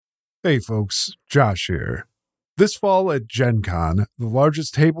Hey folks, Josh here. This fall at Gen Con, the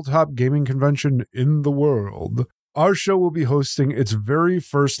largest tabletop gaming convention in the world, our show will be hosting its very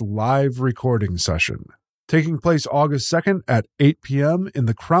first live recording session. Taking place August 2nd at 8 p.m. in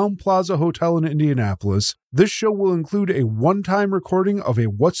the Crown Plaza Hotel in Indianapolis, this show will include a one-time recording of a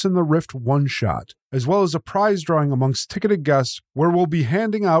What's in the Rift one-shot, as well as a prize drawing amongst ticketed guests where we'll be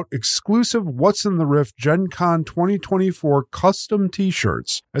handing out exclusive What's in the Rift Gen Con 2024 custom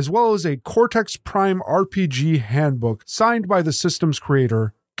t-shirts, as well as a Cortex Prime RPG handbook signed by the system's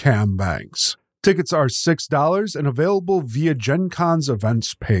creator, Cam Banks. Tickets are $6 and available via Gen Con's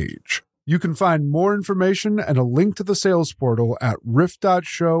events page. You can find more information and a link to the sales portal at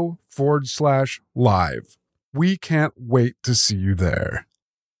rift.show/live. We can't wait to see you there.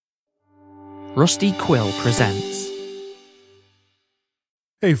 Rusty Quill presents.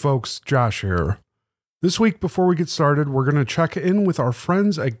 Hey folks, Josh here. This week before we get started, we're going to check in with our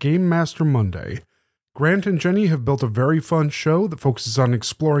friends at Game Master Monday. Grant and Jenny have built a very fun show that focuses on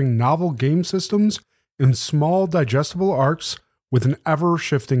exploring novel game systems in small, digestible arcs with an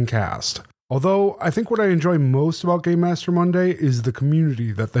ever-shifting cast. Although, I think what I enjoy most about Game Master Monday is the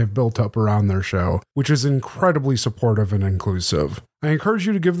community that they've built up around their show, which is incredibly supportive and inclusive. I encourage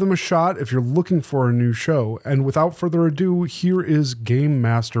you to give them a shot if you're looking for a new show, and without further ado, here is Game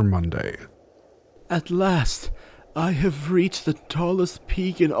Master Monday. At last, I have reached the tallest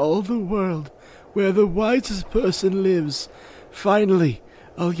peak in all the world, where the wisest person lives. Finally,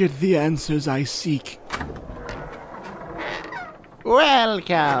 I'll get the answers I seek.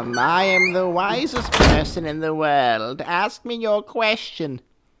 Welcome. I am the wisest person in the world. Ask me your question.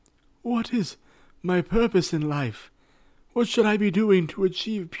 What is my purpose in life? What should I be doing to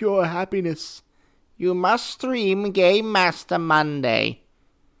achieve pure happiness? You must stream Game Master Monday.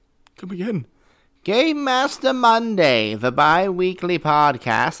 Come again. Game Master Monday, the bi-weekly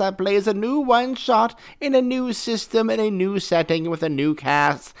podcast that plays a new one-shot in a new system in a new setting with a new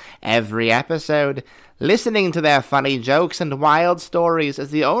cast every episode. Listening to their funny jokes and wild stories is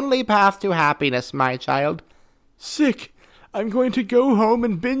the only path to happiness, my child. Sick! I'm going to go home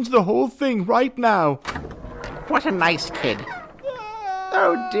and binge the whole thing right now. What a nice kid.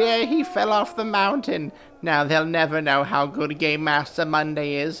 Oh dear, he fell off the mountain. Now they'll never know how good Game Master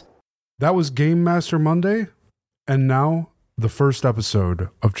Monday is. That was Game Master Monday, and now the first episode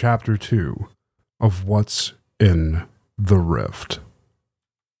of Chapter 2 of What's in the Rift.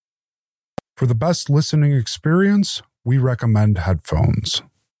 For the best listening experience, we recommend headphones.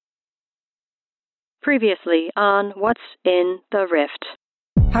 Previously on What's in the Rift.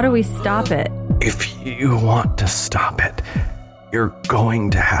 How do we stop it? If you want to stop it, you're going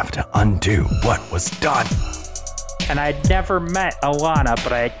to have to undo what was done. And I'd never met Alana,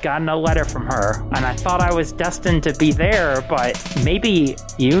 but I had gotten a letter from her, and I thought I was destined to be there, but maybe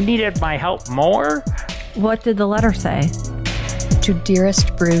you needed my help more? What did the letter say? To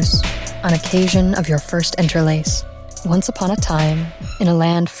dearest Bruce, on occasion of your first interlace, once upon a time, in a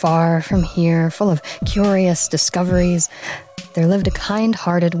land far from here, full of curious discoveries, there lived a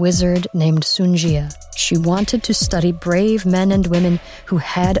kind-hearted wizard named Sunjia. She wanted to study brave men and women who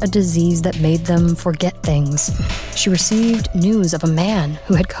had a disease that made them forget things. She received news of a man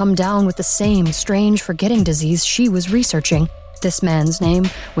who had come down with the same strange forgetting disease she was researching. This man's name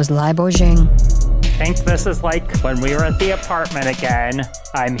was Lai Bojing. I think this is like when we were at the apartment again.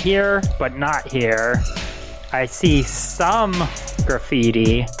 I'm here, but not here. I see some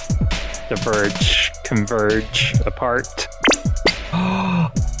graffiti. Diverge, converge, apart. Oh,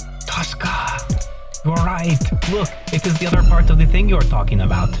 Tosca. You're right. Look, it is the other part of the thing you're talking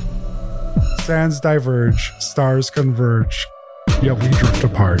about. Sands diverge, stars converge, yet we drift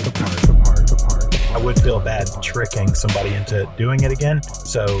apart. I would feel bad tricking somebody into doing it again,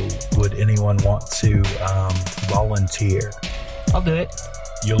 so would anyone want to volunteer? I'll do it.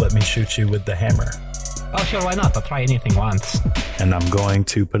 You'll let me shoot you with the hammer. Oh, sure, why not? I'll try anything once. And I'm going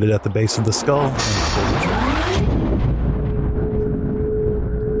to put it at the base of the skull and pull the trigger.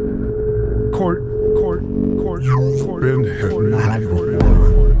 Court. Been hit.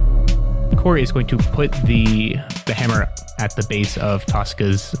 Corey is going to put the hammer at the base of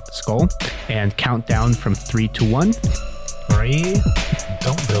Tosca's skull and count down from 3 to 1. 3.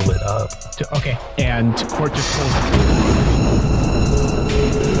 Don't build it up. Okay, and Court just pulls.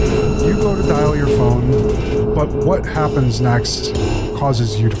 You go to dial your phone, but what happens next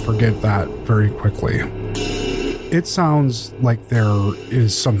causes you to forget that very quickly. It sounds like there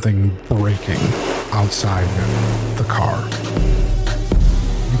is something breaking outside the car.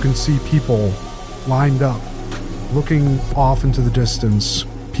 You can see people lined up, looking off into the distance,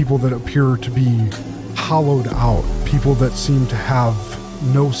 people that appear to be hollowed out, people that seem to have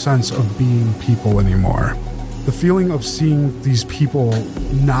no sense of being people anymore. The feeling of seeing these people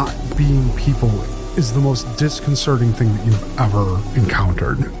not being people is the most disconcerting thing that you've ever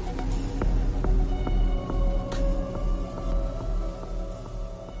encountered.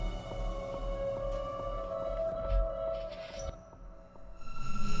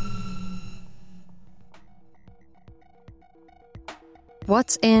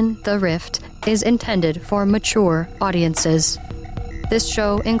 What's in The Rift is intended for mature audiences. This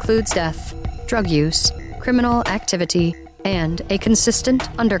show includes death, drug use, criminal activity, and a consistent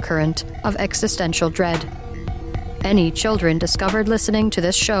undercurrent of existential dread. Any children discovered listening to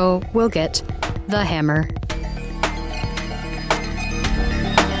this show will get the hammer.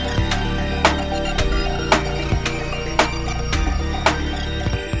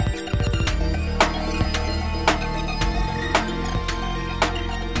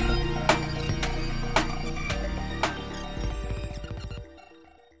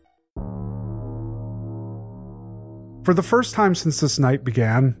 For the first time since this night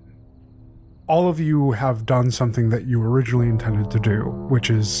began, all of you have done something that you originally intended to do, which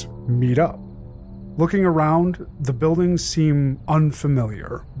is meet up. Looking around, the buildings seem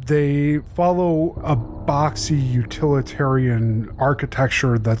unfamiliar. They follow a boxy utilitarian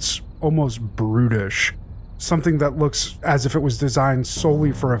architecture that's almost brutish, something that looks as if it was designed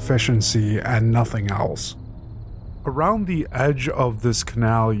solely for efficiency and nothing else. Around the edge of this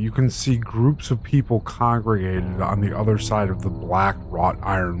canal, you can see groups of people congregated on the other side of the black wrought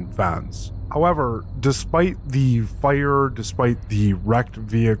iron fence. However, despite the fire, despite the wrecked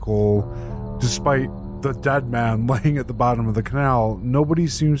vehicle, despite the dead man laying at the bottom of the canal, nobody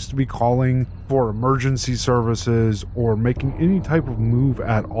seems to be calling for emergency services or making any type of move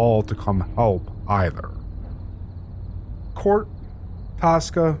at all to come help either. Court,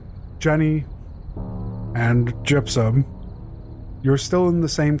 Tosca, Jenny, and Gypsum, you're still in the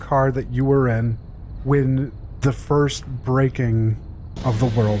same car that you were in when the first breaking of the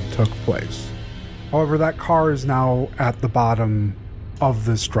world took place. However, that car is now at the bottom of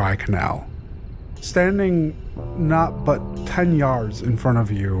this dry canal. Standing not but 10 yards in front of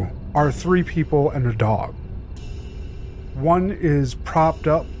you are 3 people and a dog. One is propped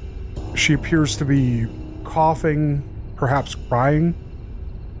up. She appears to be coughing, perhaps crying.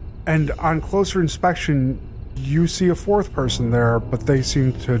 And on closer inspection, you see a 4th person there, but they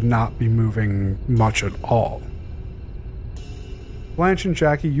seem to not be moving much at all. Blanche and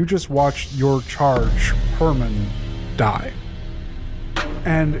Jackie, you just watched your charge, Herman, die.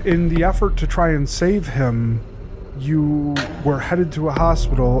 And in the effort to try and save him, you were headed to a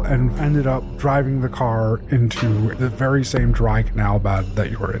hospital and ended up driving the car into the very same dry canal bed that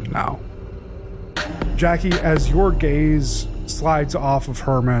you're in now. Jackie, as your gaze slides off of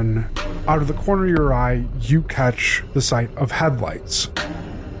Herman, out of the corner of your eye, you catch the sight of headlights.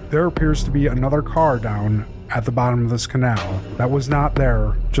 There appears to be another car down at the bottom of this canal that was not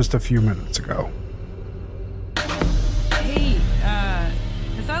there just a few minutes ago. Hey,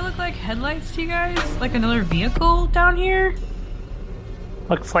 does that look like headlights to you guys? Like another vehicle down here?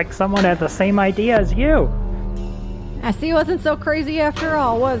 Looks like someone had the same idea as you. I see it wasn't so crazy after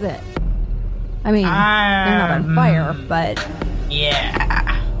all, was it? I mean, they're not on fire, but...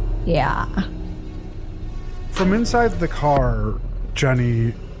 Yeah. From inside the car,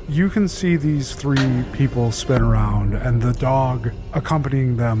 Jenny, you can see these 3 people spin around, and the dog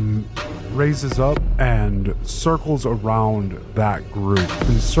accompanying them raises up and circles around that group,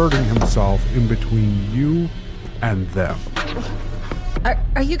 inserting himself in between you and them.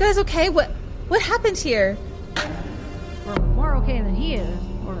 Are you guys okay? What happened here? We're more okay than he is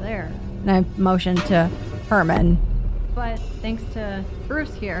over there. And I motioned to Herman. But thanks to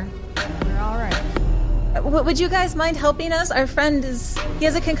Bruce here, we're all right. Would you guys mind helping us? Our friend he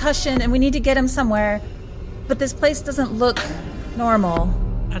has a concussion and we need to get him somewhere. But this place doesn't look normal.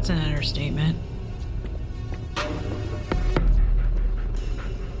 That's an understatement.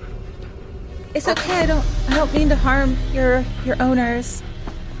 It's okay. I don't mean to harm your owners.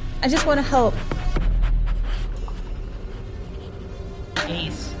 I just want to help.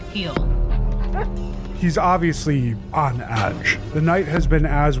 Ace, heal. He's obviously on edge. The night has been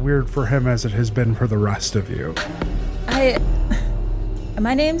as weird for him as it has been for the rest of you.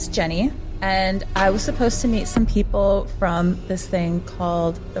 My name's Jenny, and I was supposed to meet some people from this thing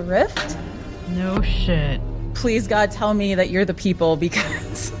called The Rift. No shit. Please, God, tell me that you're the people,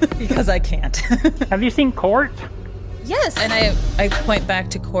 because I can't. Have you seen Court? Yes, and I point back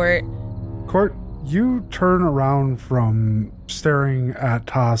to Court. Court, you turn around from staring at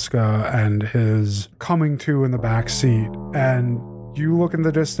Tosca and his coming to in the back seat, and you look in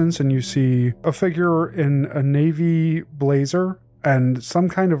the distance and you see a figure in a navy blazer and some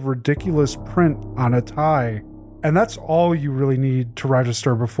kind of ridiculous print on a tie. And that's all you really need to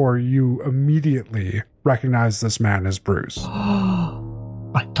register before you immediately recognize this man as Bruce.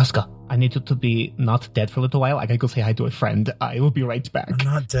 Tosca, I need you to be not dead for a little while. I gotta go say hi to a friend. I will be right back. I'm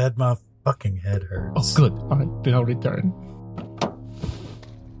not dead. My fucking head hurts. Oh, good. All right, then I'll return.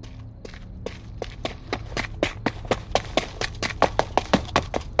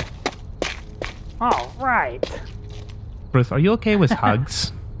 All right. Bruce, are you okay with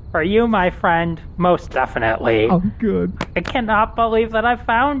hugs? For you, my friend, most definitely. Oh, good. I cannot believe that I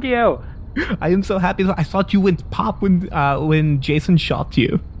found you. I am so happy. I thought you went pop when Jason shot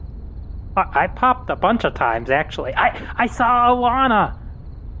you. I popped a bunch of times, actually. I saw Alana.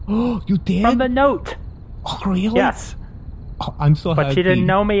 Oh, you did? From the note. Oh, really? Yes. Oh, I'm so happy. But she didn't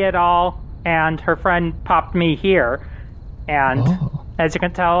know me at all, and her friend popped me here. And as you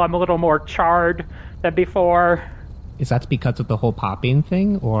can tell, I'm a little more charred than before. Is that because of the whole popping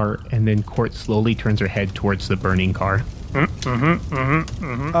thing? And then Court slowly turns her head towards the burning car?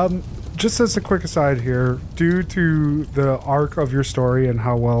 Just as a quick aside here, due to the arc of your story and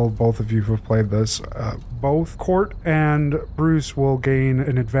how well both of you have played this, both Court and Bruce will gain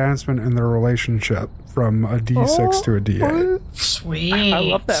an advancement in their relationship from a D6 to a D8. Sweet. I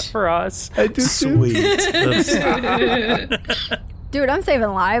love that for us. I do. Sweet. Dude, I'm saving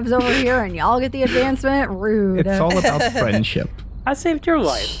lives over here, and y'all get the advancement? Rude. It's all about friendship. I saved your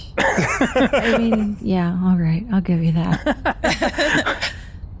life. I mean, yeah, all right. I'll give you that.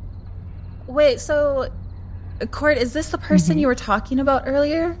 Wait, so, Court, is this the person you were talking about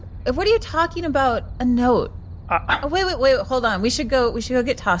earlier? What are you talking about? A note? Wait, hold on. We should go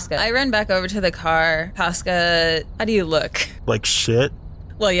get Tosca. I run back over to the car. Tosca, how do you look? Like shit?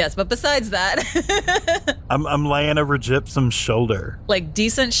 Well, yes, but besides that... I'm laying over Gypsum's shoulder. Like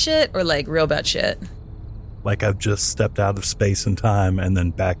decent shit or like real bad shit? Like I've just stepped out of space and time and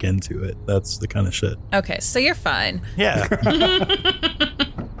then back into it. That's the kind of shit. Okay, so you're fine. Yeah.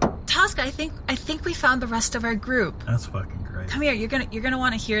 Tosca, I think we found the rest of our group. That's fucking great. Come here, you're gonna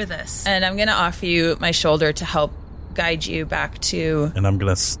want to hear this. And I'm gonna offer you my shoulder to help guide you back to... And I'm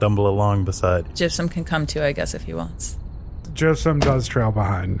gonna stumble along beside. Gypsum can come too, I guess, if he wants. Gypsum does trail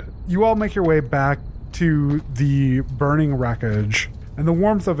behind. You all make your way back to the burning wreckage, and the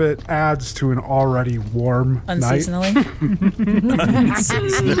warmth of it adds to an already warm Unseasonally?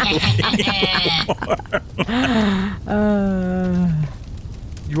 night.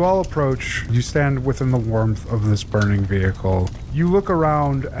 You all approach. You stand within the warmth of this burning vehicle. You look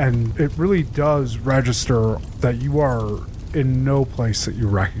around, and it really does register that you are in no place that you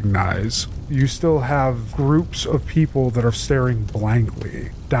recognize. You still have groups of people that are staring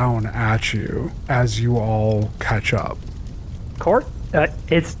blankly down at you as you all catch up. Court,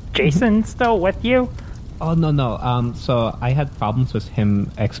 is Jason still with you? Oh, no. So I had problems with him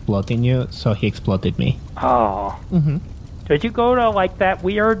exploding you, so he exploded me. Oh. Mm-hmm. Did you go to, like, that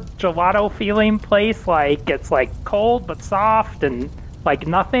weird gelato feeling place? Like, it's, like, cold but soft and, like,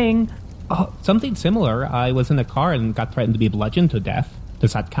 nothing? Oh, something similar. I was in a car and got threatened to be bludgeoned to death.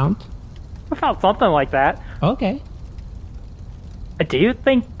 Does that count? I found something like that. Okay. Do you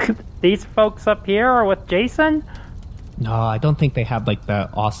think these folks up here are with Jason? No, I don't think they have, like, the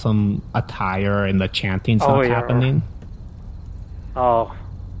awesome attire and the chanting stuff happening. Oh.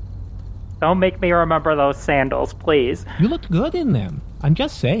 Don't make me remember those sandals, please. You looked good in them. I'm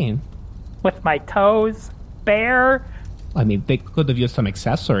just saying. With my toes bare? I mean, they could have used some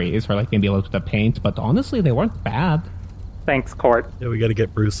accessories or, like, maybe a little bit of paint, but honestly, they weren't bad. Thanks, Court. Yeah, we gotta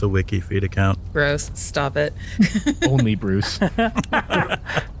get Bruce a wiki feed account. Gross. Stop it. Only Bruce.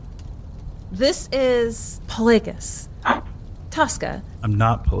 This is Pelagus. Tosca. I'm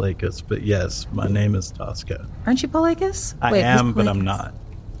not Pelagus, but yes, my name is Tosca. Aren't you Pelagus? I am, but I'm not.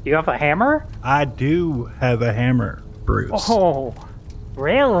 You have a hammer? I do have a hammer, Bruce. Oh,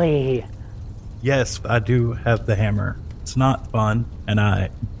 really? Yes, I do have the hammer. It's not fun, and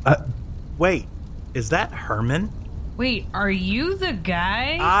wait, is that Herman? Wait, are you the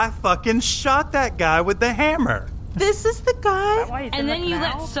guy? I fucking shot that guy with the hammer. This is the guy? And then you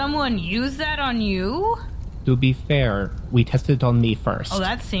let someone use that on you? To be fair, we tested it on me first. Oh,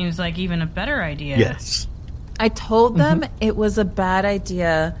 that seems like even a better idea. Yes. I told them it was a bad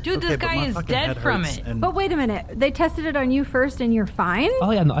idea. Dude, this guy is dead from it. But wait a minute. They tested it on you first and you're fine? Oh,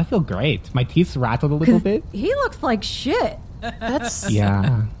 yeah, no, I feel great. My teeth rattled a little bit. He looks like shit. That's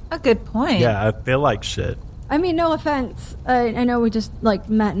yeah. a good point. Yeah, I feel like shit. I mean, no offense. I know we just, like,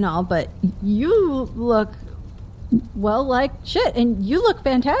 met and all, but you look, well, like shit, and you look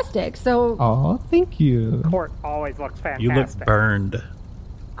fantastic, so... Oh, thank you. Court always looks fantastic. You look burned.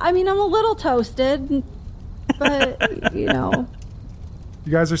 I mean, I'm a little toasted, but, you know...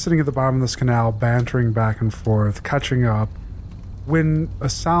 You guys are sitting at the bottom of this canal, bantering back and forth, catching up, when a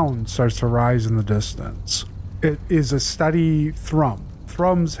sound starts to rise in the distance. It is a steady thrum.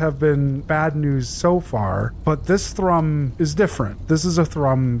 Thrums have been bad news so far, but this thrum is different. This is a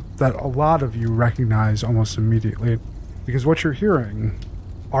thrum that a lot of you recognize almost immediately, because what you're hearing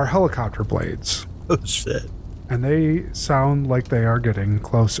are helicopter blades. Oh, shit. And they sound like they are getting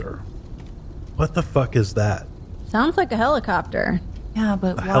closer. What the fuck is that? Sounds like a helicopter. Yeah,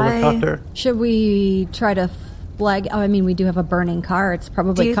 but A why? helicopter? Should we try to flag? Oh, I mean, we do have a burning car. It's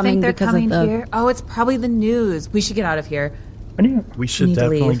probably Do you coming think they're because coming of the... here? Oh, it's probably the news. We should get out of here. We should need to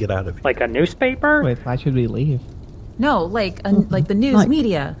definitely leave. get out of here. Like a newspaper? Wait, why should we leave? No, like the news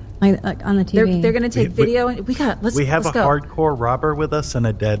media. Like on the TV. They're going to take video. And We have let's a go. hardcore robber with us and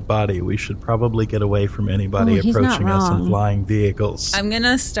a dead body. We should probably get away from anybody Oh, he's not approaching us in wrong. flying vehicles. I'm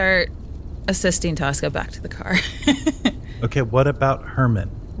gonna start assisting Tosca back to the car. Okay, what about Herman?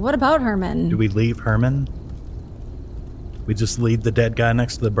 What about Herman? Do we leave Herman? We just leave the dead guy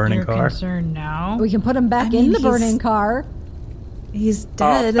next to the burning You're car? concerned now? We can put him back in the burning car. He's Oh,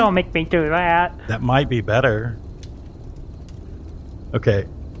 dead. don't make me do that. That might be better. Okay,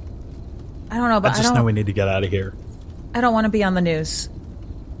 I don't know, I but just know we need to get out of here. I don't want to be on the news.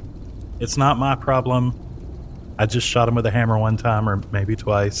 It's not my problem. I just shot him with a hammer one time or maybe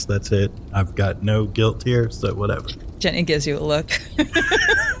twice. That's it. I've got no guilt here, so whatever. Jenny gives you a look.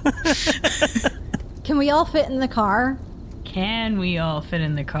 Can we all fit in the car? Can we all fit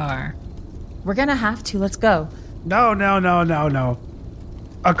in the car? We're going to have to. Let's go. No.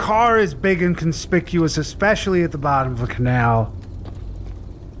 A car is big and conspicuous, especially at the bottom of a canal.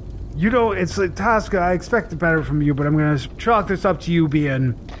 You know, it's like, Tosca, I expected better from you, but I'm going to chalk this up to you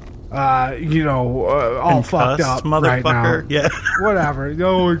being, all Concussed, fucked up right now. motherfucker. Yeah. Whatever.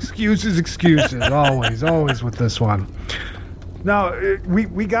 No, excuses. always with this one. No,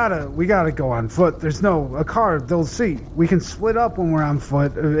 we gotta go on foot. There's a car. They'll see. We can split up when we're on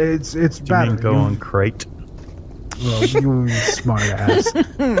foot. It's You better. mean go on crate? Well, you smart ass.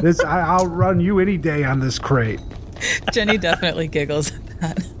 I'll run you any day on this crate. Jenny definitely giggles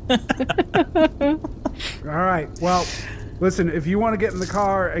at that. All right. Well, listen. If you want to get in the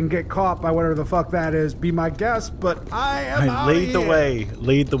car and get caught by whatever the fuck that is, be my guest. But I am out of Lead the here. way.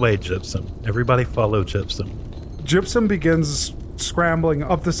 Lead the way, Gypsum. Everybody follow Gypsum. Gypsum begins scrambling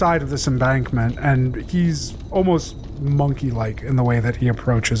up the side of this embankment, and he's almost monkey-like in the way that he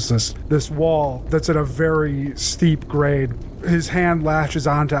approaches this wall that's at a very steep grade. His hand latches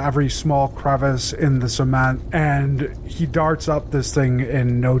onto every small crevice in the cement, and he darts up this thing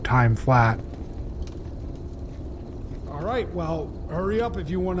in no time flat. All right, well, hurry up if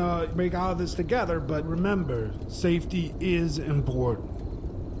you want to make out of this together, but remember, safety is important.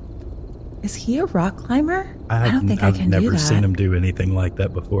 Is he a rock climber? I don't think I can do I've never that. seen him do anything like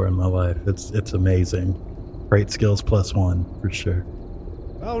that before in my life. It's amazing. Great skills +1 for sure.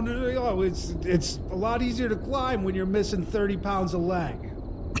 Oh, no, it's a lot easier to climb when you're missing 30 pounds of leg.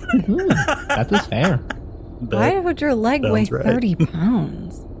 That is fair. Why would your leg weigh sounds right. 30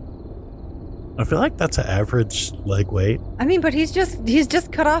 pounds? I feel like that's an average leg weight. I mean, but he's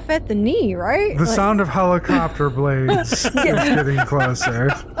just cut off at the knee, right? The sound of helicopter blades is getting closer.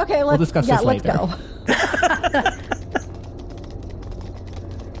 Okay, We'll discuss this let's later. go.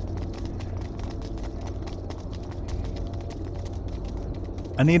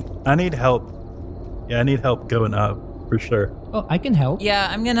 I need help. Yeah, I need help going up for sure. Oh, I can help. Yeah,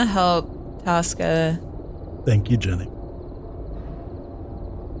 I'm gonna help Tosca. Thank you, Jenny.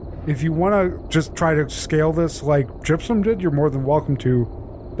 If you want to just try to scale this like Gypsum did, you're more than welcome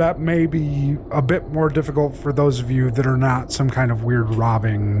to. That may be a bit more difficult for those of you that are not some kind of weird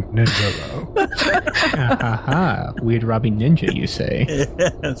robbing ninja, though. Weird robbing ninja, you say?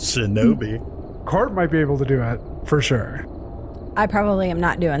 Shinobi. Court might be able to do it, for sure. I probably am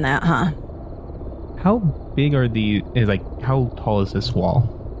not doing that, huh? How big are how tall is this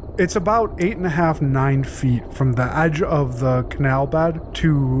wall? It's about 8.5, 9 feet from the edge of the canal bed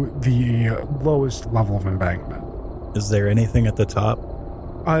to the lowest level of embankment. Is there anything at the top?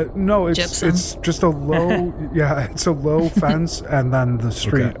 No, it's Gypsum. it's just a low, it's a low fence and then the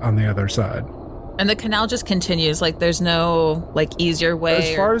street on the other side. And the canal just continues, like there's no easier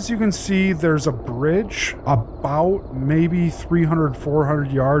way. As far as you can see, there's a bridge about maybe 300,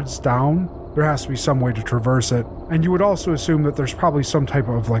 400 yards down. There has to be some way to traverse it. And you would also assume that there's probably some type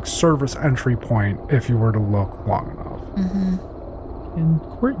of service entry point if you were to look long enough. Mm-hmm. Can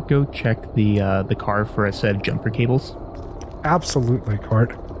Court go check the car for a set of jumper cables? Absolutely,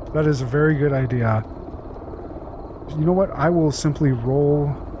 Court. That is a very good idea. You know what? I will simply roll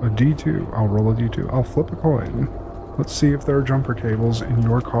a D2. I'll roll a D2. I'll flip a coin. Let's see if there are jumper cables in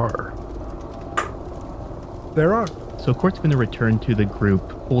your car. There are. So Court's going to return to the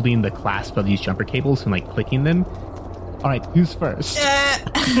group holding the clasp of these jumper cables and clicking them. All right, who's first?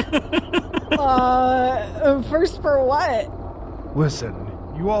 First for what? Listen,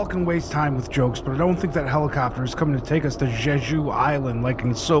 you all can waste time with jokes, but I don't think that helicopter is coming to take us to Jeju Island like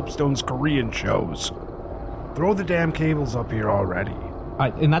in Soapstone's Korean shows. Throw the damn cables up here already. All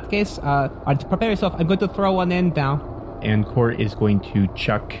right, in that case, prepare yourself. I'm going to throw one end now. And Court is going to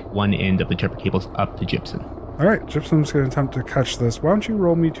chuck one end of the jumper cables up to Gypsum. All right, Gypsum's going to attempt to catch this. Why don't you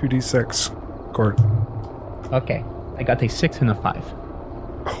roll me 2d6, Court? Okay, I got a 6 and a 5.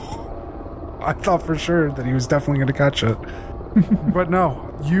 I thought for sure that he was definitely going to catch it. But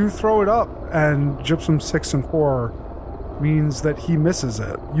no, you throw it up, and Gypsum's 6 and 4 means that he misses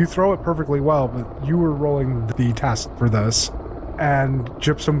it. You throw it perfectly well, but you were rolling the test for this, and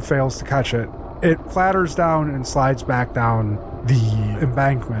Gypsum fails to catch it. It clatters down and slides back down the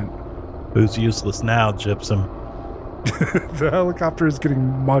embankment. Who's useless now, Gypsum? The helicopter is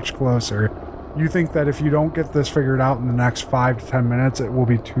getting much closer. You think that if you don't get this figured out in the next 5 to 10 minutes, it will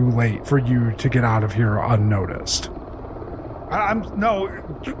be too late for you to get out of here unnoticed.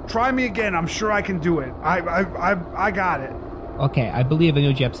 Try me again. I'm sure I can do it. I got it. Okay, I believe in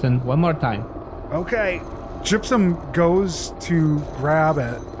you, Gypsum. One more time. Okay. Gypsum goes to grab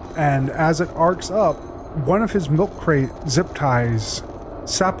it, and as it arcs up, one of his milk crate zip ties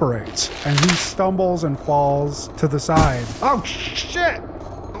separates, and he stumbles and falls to the side. Oh, shit!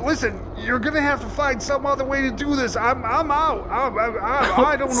 Listen, you're gonna have to find some other way to do this. I'm out.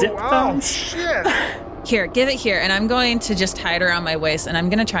 I don't know. Oh, shit! Here, give it here, and I'm going to just tie it around my waist, and I'm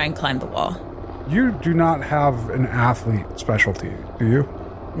going to try and climb the wall. You do not have an athlete specialty, do you?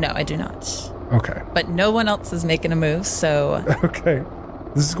 No, I do not. Okay. But no one else is making a move, so... Okay.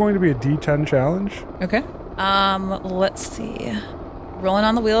 This is going to be a D10 challenge. Okay. Let's see. Rolling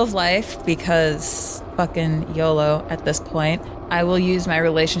on the wheel of life, because fucking YOLO at this point. I will use my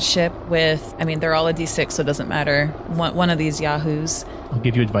relationship with... they're all a D6, so it doesn't matter. One of these yahoos. I'll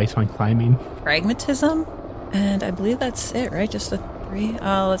give you advice on climbing. Pragmatism? And I believe that's it, right? Just the 3?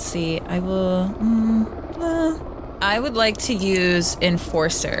 Let's see. I will... I would like to use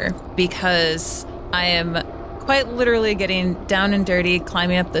Enforcer, because I am quite literally getting down and dirty,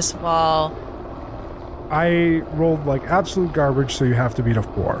 climbing up this wall. I rolled absolute garbage, so you have to beat a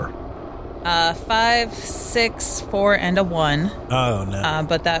 4. 5, 6, 4, and a 1. Oh, no.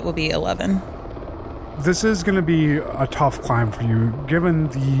 But that will be 11. This is going to be a tough climb for you. Given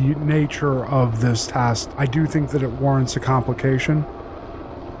the nature of this test, I do think that it warrants a complication.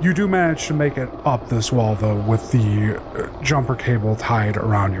 You do manage to make it up this wall, though, with the jumper cable tied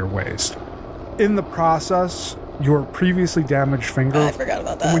around your waist. In the process, your previously damaged finger, I forgot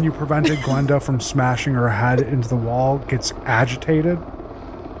about that. when you prevented Glenda from smashing her head into the wall, gets agitated,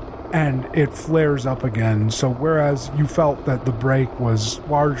 and it flares up again. So whereas you felt that the break was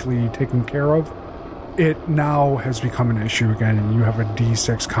largely taken care of, it now has become an issue again, and you have a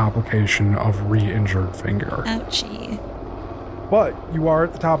D6 complication of re-injured finger. Ouchie. But you are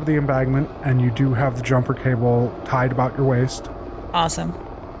at the top of the embankment, and you do have the jumper cable tied about your waist. Awesome.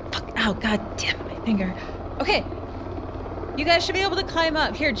 Fuck, ow, god damn it, my finger. Okay. You guys should be able to climb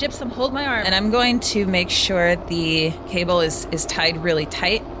up. Here, Gypsum, hold my arm. And I'm going to make sure the cable is tied really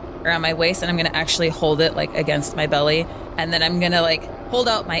tight around my waist, and I'm going to actually hold it against my belly. And then I'm going to hold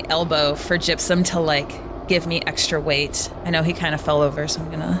out my elbow for Gypsum to give me extra weight. I know he kind of fell over, so I'm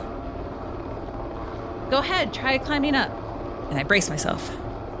going to... Go ahead, try climbing up. And I brace myself.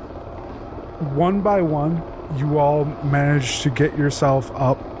 One by one, you all manage to get yourself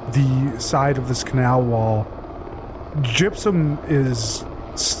up the side of this canal wall. Gypsum is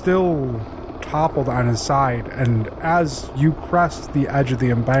still toppled on his side, and as you crest the edge of the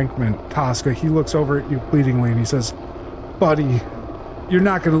embankment, Tosca, he looks over at you pleadingly and he says, "Buddy, you're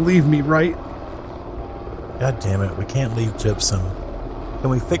not going to leave me, right?" God damn it, we can't leave Gypsum. Can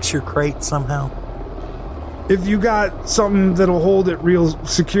we fix your crate somehow? If you got something that'll hold it real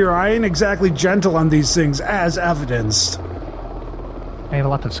secure, I ain't exactly gentle on these things, as evidenced. I have a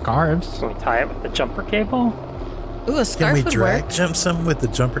lot of scarves. Can we tie it with the jumper cable? Ooh, a scarf Can we would drag work. Gypsum with the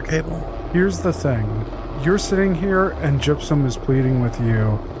jumper cable? Here's the thing. You're sitting here, and Gypsum is pleading with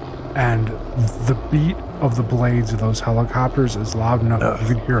you, and the beat of the blades of those helicopters is loud enough that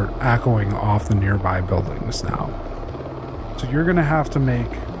you can hear it echoing off the nearby buildings now. So you're going to have to make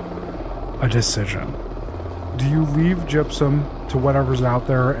a decision. Do you leave Gypsum to whatever's out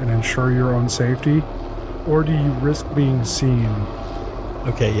there and ensure your own safety? Or do you risk being seen?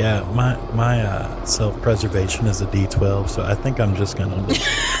 Okay, yeah, my self-preservation is a D12, so I think I'm just gonna leave.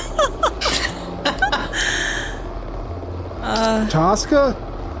 Tosca?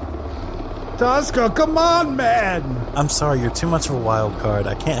 Tosca, come on, man! I'm sorry, you're too much of a wild card.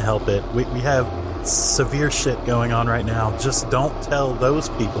 I can't help it. We have severe shit going on right now. Just don't tell those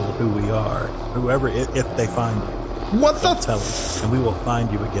people who we are. Whoever, if they find you. What the tell us, and we will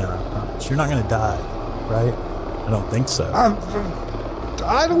find you again, I promise. You're not going to die, right? I don't think so.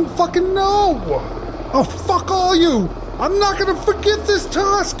 I don't fucking know! Oh, fuck all you! I'm not going to forget this,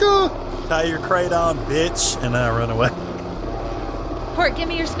 Tosca! Tie your crate on, bitch, and I run away. Court, give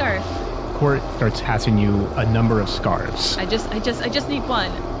me your scarf. Court starts passing you a number of scarves. I just need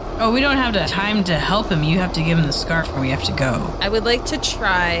one. Oh, we don't have the time to help him. You have to give him the scarf or we have to go. I would like to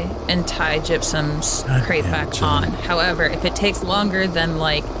try and tie Gypsum's crate back on. However, if it takes longer than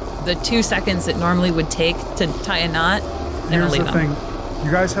like the 2 seconds it normally would take to tie a knot, then I'll leave him. Here's the thing.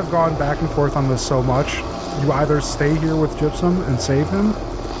 You guys have gone back and forth on this so much. You either stay here with Gypsum and save him,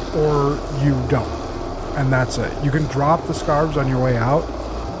 or you don't. And that's it. You can drop the scarves on your way out,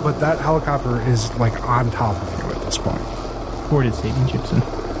 but that helicopter is like on top of you at this point. Court is saving Gypsum.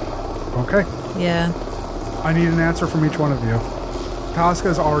 Okay. Yeah. I need an answer from each one of you.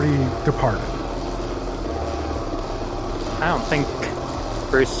 Tosca's already departed. I don't think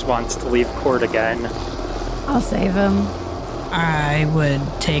Bruce wants to leave court again. I'll save him. I would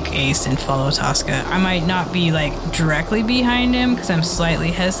take Ace and follow Tosca. I might not be like directly behind him because I'm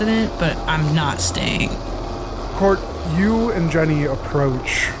slightly hesitant, but I'm not staying. Court, you and Jenny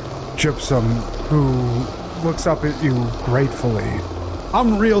approach Gypsum, who looks up at you gratefully.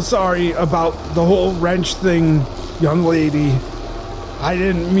 I'm real sorry about the whole wrench thing, young lady. I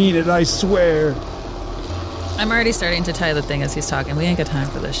didn't mean it, I swear. I'm already starting to tie the thing as he's talking. We ain't got time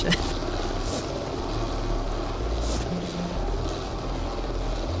for this shit.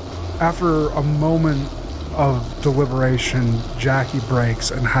 After a moment of deliberation, Jackie breaks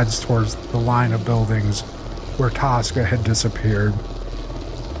and heads towards the line of buildings where Tosca had disappeared.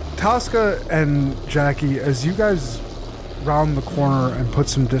 Tosca and Jackie, as you guys round the corner and put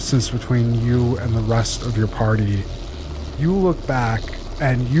some distance between you and the rest of your party, you look back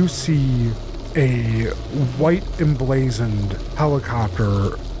and you see a white emblazoned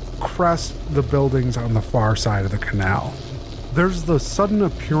helicopter crest the buildings on the far side of the canal. There's the sudden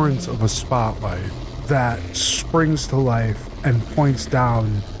appearance of a spotlight that springs to life and points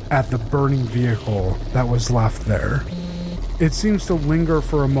down at the burning vehicle that was left there. It seems to linger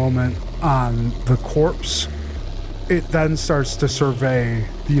for a moment on the corpse. It then starts to survey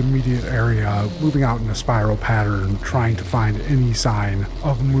the immediate area, moving out in a spiral pattern, trying to find any sign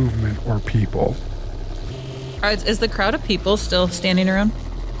of movement or people. Is the crowd of people still standing around?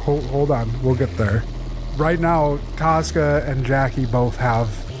 Hold on, we'll get there. Right now, Tosca and Jackie both have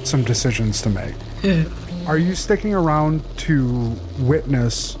some decisions to make. Are you sticking around to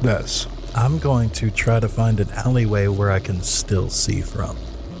witness this? I'm going to try to find an alleyway where I can still see from.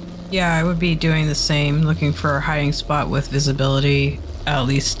 Yeah, I would be doing the same, looking for a hiding spot with visibility, at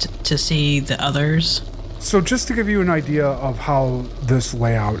least to see the others. So just to give you an idea of how this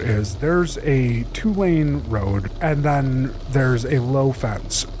layout is, there's a 2-lane road and then there's a low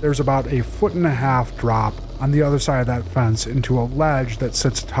fence. There's about a 1.5 foot drop on the other side of that fence into a ledge that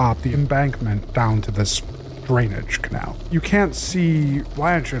sits atop the embankment down to this drainage canal. You can't see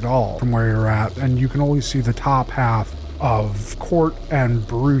Blanche at all from where you're at, and you can only see the top half of Court and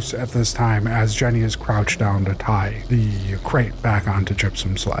Bruce at this time as Jenny is crouched down to tie the crate back onto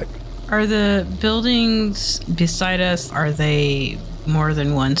Gypsum's leg. Are the buildings beside us, are they more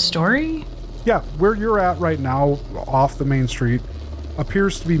than one story? Yeah, where you're at right now, off the main street,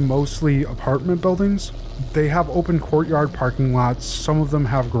 appears to be mostly apartment buildings. They have open courtyard parking lots. Some of them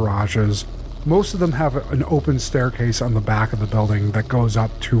have garages. Most of them have an open staircase on the back of the building that goes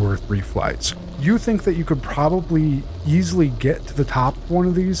up 2 or 3 flights. You think that you could probably easily get to the top of one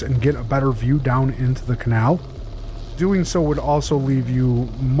of these and get a better view down into the canal. Doing so would also leave you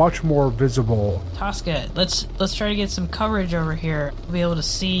much more visible. Tosca, let's try to get some coverage over here. We'll be able to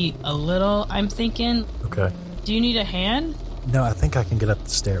see a little, I'm thinking. Okay. Do you need a hand? No, I think I can get up the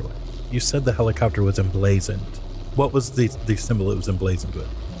stairway. You said the helicopter was emblazoned. What was the symbol it was emblazoned with?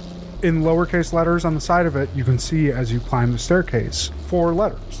 In lowercase letters on the side of it, you can see as you climb the staircase 4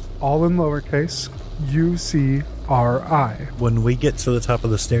 letters, all in lowercase, UCRI. When we get to the top of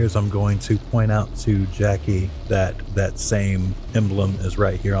the stairs, I'm going to point out to Jackie that that same emblem is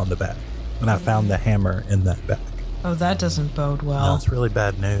right here on the back. And I found the hammer in that back. Oh, that doesn't bode well. No, it's really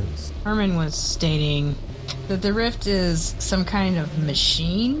bad news. Herman was stating that the rift is some kind of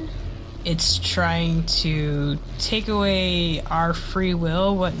machine. It's trying to take away our free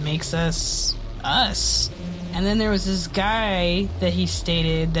will, what makes us us. And then there was this guy that he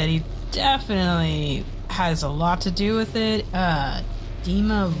stated that he definitely has a lot to do with it.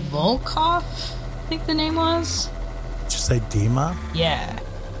 Dima Volkov, I think the name was. Did you say Dima? Yeah.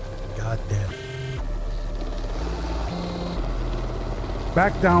 God damn it.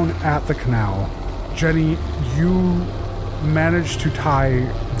 Back down at the canal, Jenny, you manage to tie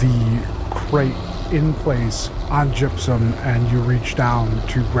the crate in place on Gypsum, and you reach down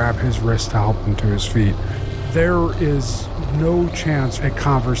to grab his wrist to help him to his feet. There is no chance at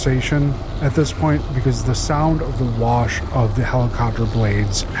conversation at this point because the sound of the wash of the helicopter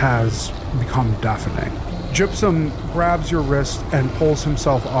blades has become deafening. Gypsum grabs your wrist and pulls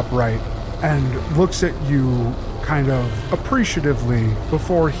himself upright and looks at you kind of appreciatively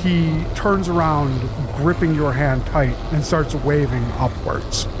before he turns around, gripping your hand tight, and starts waving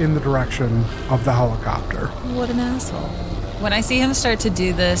upwards in the direction of the helicopter. What an asshole. When I see him start to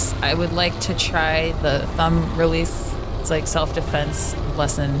do this, I would like to try the thumb release. It's like self-defense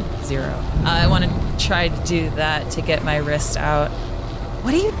lesson 0. I want to try to do that to get my wrist out.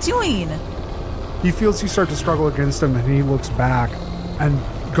 What are you doing? He feels you start to struggle against him, and he looks back and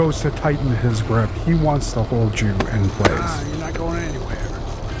goes to tighten his grip. He wants to hold you in place. You're not going anywhere.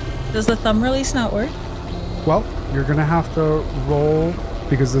 Does the thumb release not work? Well, you're going to have to roll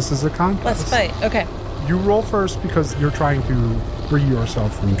because this is a contest. Let's fight. Okay. You roll first because you're trying to free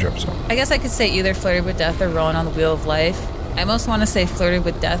yourself from Gypsum. I guess I could say either flirted with death or rolling on the wheel of life. I most want to say flirted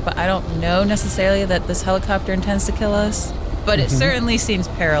with death, but I don't know necessarily that this helicopter intends to kill us. But it certainly seems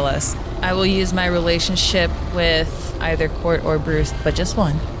perilous. I will use my relationship with either Court or Bruce, but just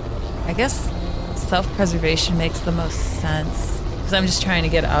one. I guess self-preservation makes the most sense because I'm just trying to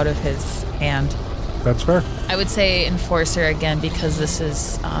get out of his hand. That's fair. I would say Enforcer again because this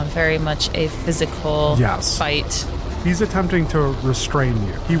is very much a physical fight. He's attempting to restrain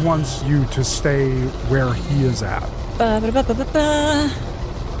you. He wants you to stay where he is at.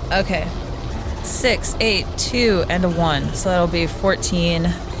 Okay. 6, 8, 2, and a 1. So that'll be 14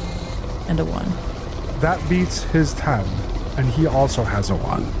 and a 1. That beats his 10, and he also has a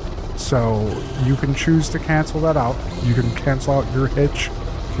 1. So you can choose to cancel that out. You can cancel out your hitch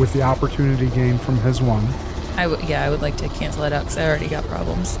with the opportunity gained from his 1. I would like to cancel it out because I already got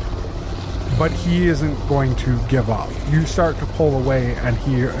problems. But he isn't going to give up. You start to pull away, and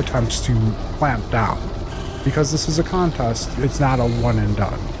he attempts to clamp down. Because this is a contest, it's not a one and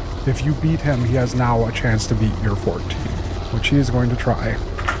done. If you beat him, he has now a chance to beat your 14, which he is going to try.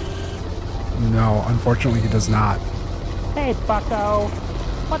 No, unfortunately, he does not. Hey, bucko.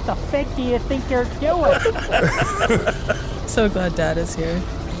 What the fig do you think you're doing? So glad Dad is here.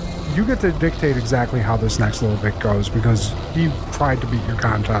 You get to dictate exactly how this next little bit goes because he tried to beat your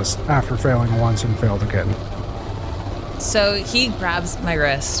contest after failing once and failed again. So he grabs my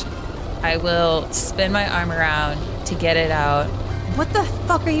wrist. I will spin my arm around to get it out. What the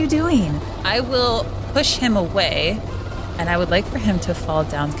fuck are you doing? I will push him away, and I would like for him to fall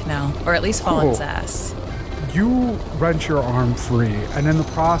down the canal, or at least fall on his ass. You wrench your arm free, and in the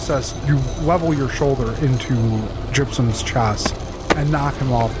process, you level your shoulder into Gypsum's chest and knock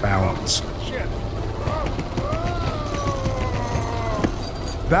him off balance.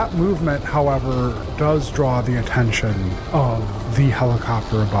 That movement, however, does draw the attention of the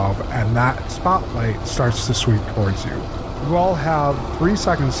helicopter above, and that spotlight starts to sweep towards you. You all have 3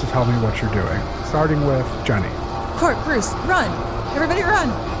 seconds to tell me what you're doing, starting with Jenny. Court, Bruce, run! Everybody run!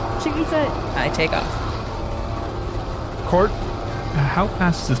 Jesus! I take off. Court? How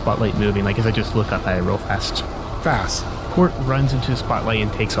fast is the spotlight moving? Like, as I just look up at it real fast? Fast. Court runs into the spotlight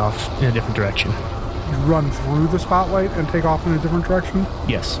and takes off in a different direction. You run through the spotlight and take off in a different direction?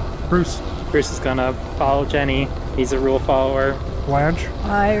 Yes. Bruce? Bruce is gonna follow Jenny. He's a rule follower. Blanche?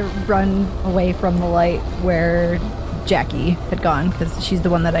 I run away from the light where Jackie had gone because she's the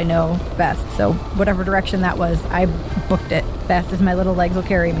one that I know best. So whatever direction that was, I booked it fast as my little legs will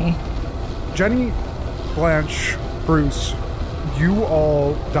carry me. Jenny, Blanche, Bruce, you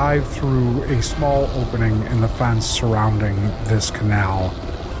all dive through a small opening in the fence surrounding this canal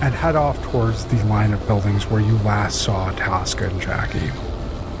and head off towards the line of buildings where you last saw Tosca and Jackie.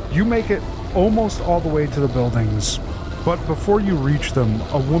 You make it almost all the way to the buildings, but before you reach them,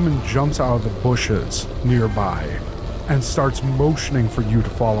 a woman jumps out of the bushes nearby and starts motioning for you to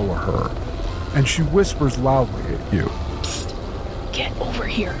follow her. And she whispers loudly at you. Get over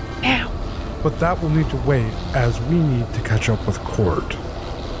here, now. But that will need to wait as we need to catch up with Court.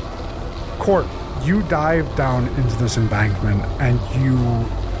 Court, you dive down into this embankment and you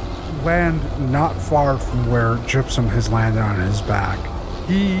land not far from where Gypsum has landed on his back.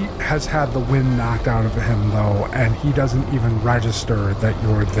 He has had the wind knocked out of him, though, and he doesn't even register that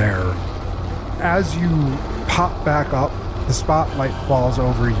you're there. As you pop back up, the spotlight falls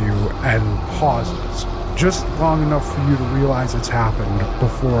over you and pauses. just long enough for you to realize it's happened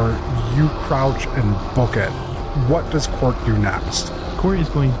before you crouch and book it. What does Court do next? Court is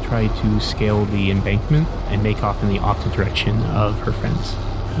going to try to scale the embankment and make off in the opposite direction of her friends.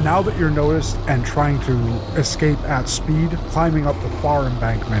 Now that you're noticed and trying to escape at speed, climbing up the far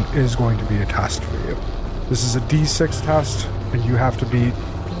embankment is going to be a test for you. This is a D6 test, and you have to beat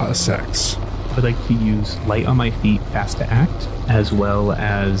a 6. I would like to use light on my feet, fast to act, as well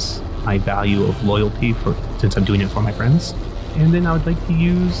as my value of loyalty since I'm doing it for my friends. And then I would like to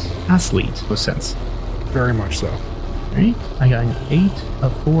use athlete, with sense. Very much so. Alright, I got an 8, a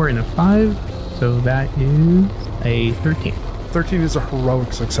 4, and a 5, so that is a 13. 13 is a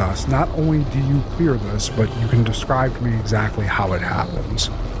heroic success. Not only do you clear this, but you can describe to me exactly how it happens.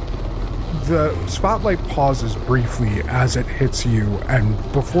 The spotlight pauses briefly as it hits you, and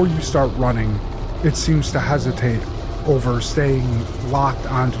before you start running, it seems to hesitate over staying locked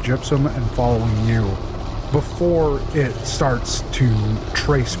onto Gypsum and following you before it starts to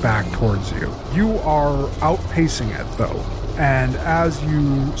trace back towards you. You are outpacing it, though. And as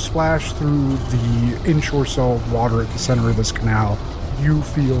you splash through the inch or so of water at the center of this canal, you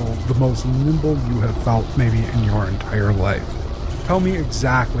feel the most nimble you have felt maybe in your entire life. Tell me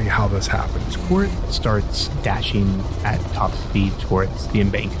exactly how this happens. Court starts dashing at top speed towards the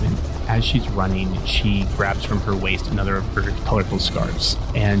embankment. As she's running, she grabs from her waist another of her colorful scarves,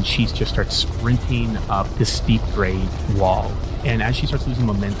 and she just starts sprinting up this steep grade wall. And as she starts losing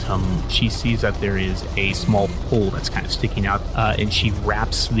momentum, she sees that there is a small pole that's kind of sticking out, and she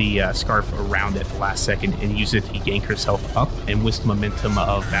wraps the scarf around it at the last second and uses it to yank herself up. And with the momentum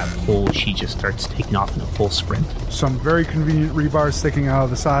of that pole, she just starts taking off in a full sprint. Some very convenient rebars sticking out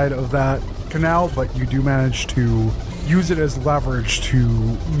of the side of that canal, but you do manage to use it as leverage to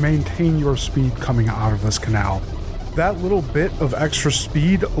maintain your speed coming out of this canal. That little bit of extra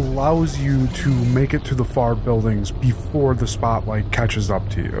speed allows you to make it to the far buildings before the spotlight catches up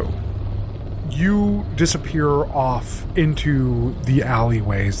to you. You disappear off into the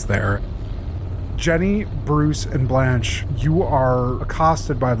alleyways there. Jenny, Bruce, and Blanche, you are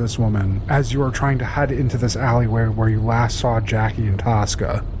accosted by this woman as you are trying to head into this alleyway where you last saw Jackie and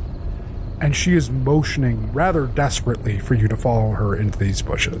Tosca. And she is motioning rather desperately for you to follow her into these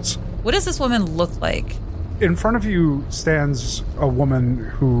bushes. What does this woman look like? In front of you stands a woman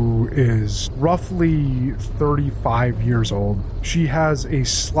who is roughly 35 years old. She has a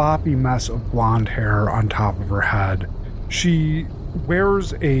sloppy mess of blonde hair on top of her head. She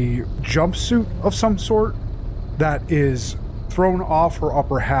wears a jumpsuit of some sort that is thrown off her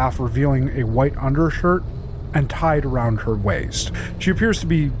upper half, revealing a white undershirt and tied around her waist. She appears to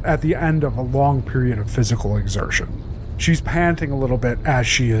be at the end of a long period of physical exertion. She's panting a little bit as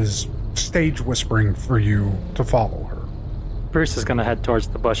she is stage whispering for you to follow her. Bruce is going to head towards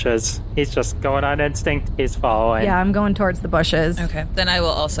the bushes. He's just going on instinct. He's following. Yeah, I'm going towards the bushes. Okay, then I will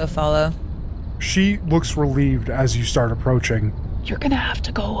also follow. She looks relieved as you start approaching. You're going to have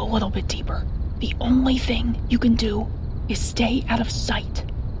to go a little bit deeper. The only thing you can do is stay out of sight.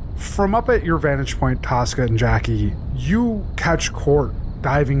 From up at your vantage point, Tosca and Jackie, you catch Court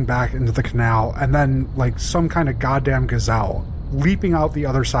diving back into the canal and then, like some kind of goddamn gazelle, leaping out the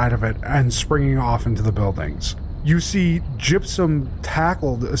other side of it and springing off into the buildings. You see Gypsum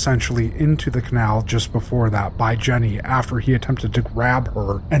tackled essentially into the canal just before that by Jenny after he attempted to grab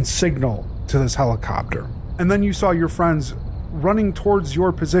her and signal to this helicopter. And then you saw your friends running towards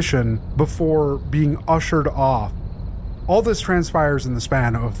your position before being ushered off. All this transpires in the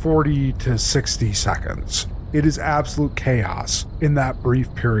span of 40 to 60 seconds. It is absolute chaos in that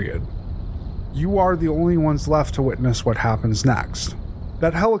brief period. You are the only ones left to witness what happens next.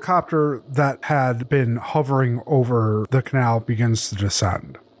 That helicopter that had been hovering over the canal begins to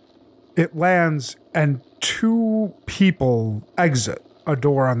descend. It lands and two people exit a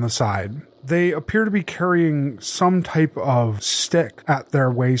door on the side. They appear to be carrying some type of stick at their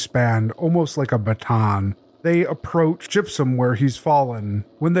waistband, almost like a baton. They approach Gypsum where he's fallen.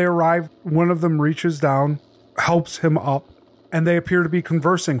 When they arrive, one of them reaches down, helps him up, and they appear to be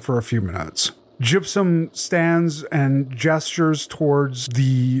conversing for a few minutes. Gypsum stands and gestures towards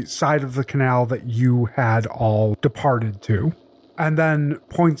the side of the canal that you had all departed to, and then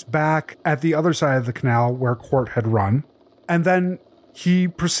points back at the other side of the canal where Court had run, and then he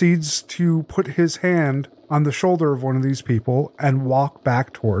proceeds to put his hand on the shoulder of one of these people and walk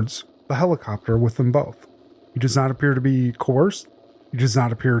back towards the helicopter with them both. He does not appear to be coerced. He does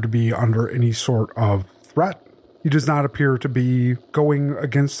not appear to be under any sort of threat. He does not appear to be going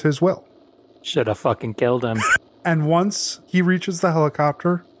against his will. Should have fucking killed him. And once he reaches the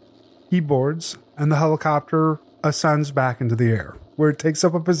helicopter, he boards, and the helicopter ascends back into the air. where it takes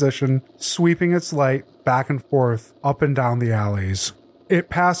up a position, sweeping its light back and forth up and down the alleys. It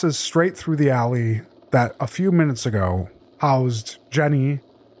passes straight through the alley that a few minutes ago housed Jenny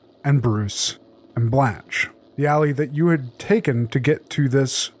and Bruce and Blanche. The alley that you had taken to get to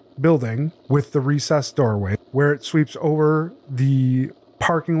this building with the recessed doorway, where it sweeps over the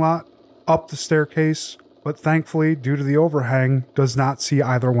parking lot, up the staircase, but thankfully, due to the overhang, does not see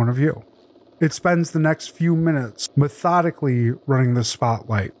either one of you. It spends the next few minutes methodically running the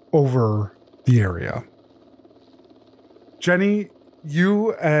spotlight over the area. Jenny,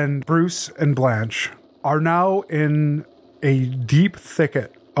 you and Bruce and Blanche are now in a deep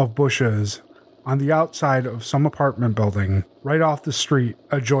thicket of bushes on the outside of some apartment building right off the street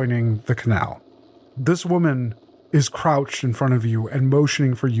adjoining the canal. This woman is crouched in front of you and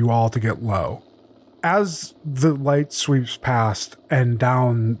motioning for you all to get low. As the light sweeps past and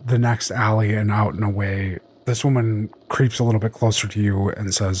down the next alley and out and away, this woman creeps a little bit closer to you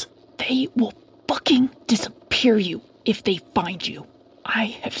and says, "They will fucking disappear you if they find you.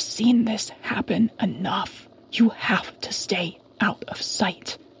 I have seen this happen enough. You have to stay out of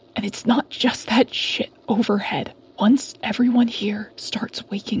sight. And it's not just that shit overhead. Once everyone here starts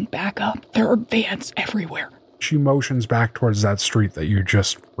waking back up, there are vans everywhere." She motions back towards that street that you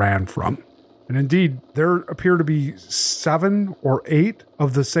just ran from. And indeed, there appear to be 7 or 8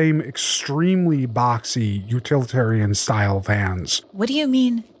 of the same extremely boxy utilitarian-style vans. What do you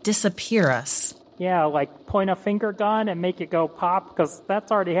mean, disappear us? Yeah, like point a finger gun and make it go pop, because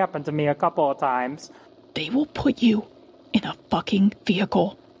that's already happened to me a couple of times. They will put you in a fucking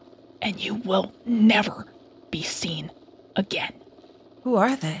vehicle, and you will never be seen again. Who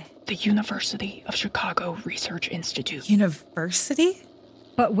are they? The University of Chicago Research Institute. University?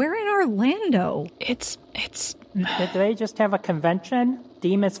 But we're in Orlando. It's... Did they just have a convention?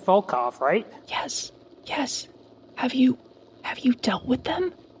 Demas Volkov, right? Yes. Have you dealt with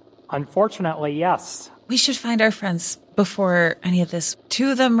them? Unfortunately, yes. We should find our friends before any of this.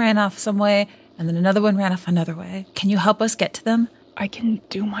 2 of them ran off some way, and then another one ran off another way. Can you help us get to them? I can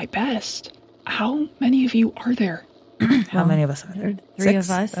do my best. How many of you are there? How many of us are there? 3 of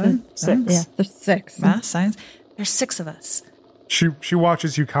us. 7? 6. Yeah, there's 6. Math, science. There's 6 of us. She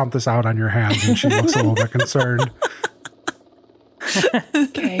watches you count this out on your hands, and she looks a little bit concerned.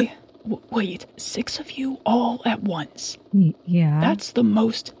 Okay. Wait, 6 of you all at once? Yeah. That's the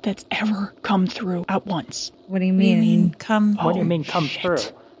most that's ever come through at once. What do you mean? What do you mean come through?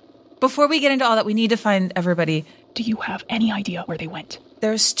 Before we get into all that, we need to find everybody. Do you have any idea where they went?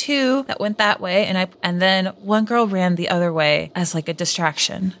 There's 2 that went that way, and then one girl ran the other way as like a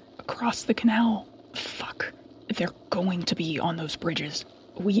distraction. Across the canal. Fuck. They're going to be on those bridges.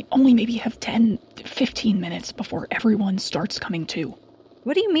 We only maybe have 10, 15 minutes before everyone starts coming to.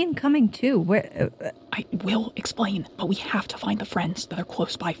 What do you mean coming to? I will explain, but we have to find the friends that are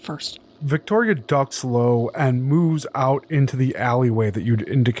close by first. Victoria ducks low and moves out into the alleyway that you'd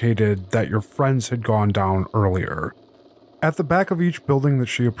indicated that your friends had gone down earlier. At the back of each building that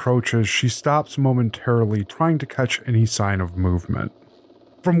she approaches, she stops momentarily, trying to catch any sign of movement.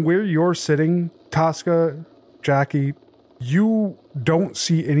 From where you're sitting, Tosca, Jackie, you don't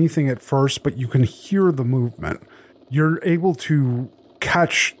see anything at first, but you can hear the movement. You're able to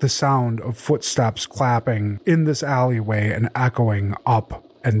catch the sound of footsteps clapping in this alleyway and echoing up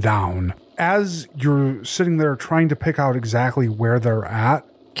and down. As you're sitting there trying to pick out exactly where they're at,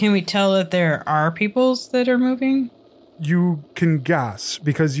 Can we tell that there are peoples that are moving? You can guess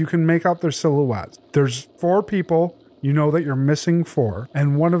because you can make out their silhouettes. There's 4 people. You know that you're missing 4,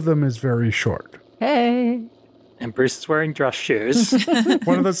 and one of them is very short. Hey. And Bruce is wearing dress shoes.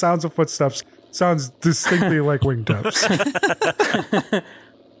 One of the sounds of footsteps sounds distinctly like wingtips.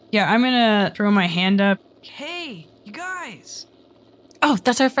 Yeah, I'm gonna throw my hand up. Hey, you guys! Oh,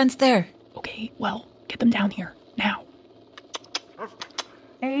 that's our friends there. Okay, well, get them down here, now.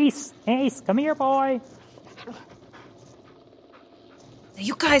 Ace, come here, boy.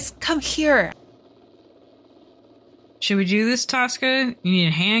 You guys, come here. Should we do this, Tosca? You need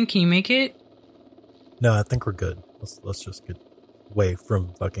a hand? Can you make it? No, I think we're good. Let's just get away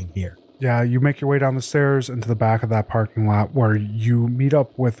from fucking here. Yeah, you make your way down the stairs into the back of that parking lot where you meet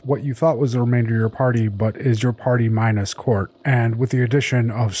up with what you thought was the remainder of your party, but is your party minus Court, and with the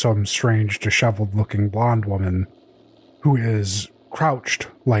addition of some strange, disheveled-looking blonde woman who is crouched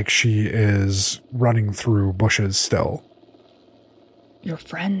like she is running through bushes still. Your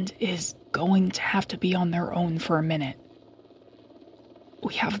friend is going to have to be on their own for a minute.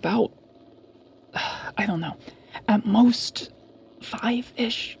 We have about, I don't know, at most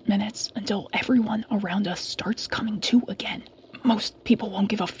 5-ish minutes until everyone around us starts coming to again. Most people won't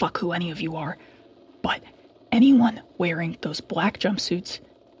give a fuck who any of you are, but anyone wearing those black jumpsuits,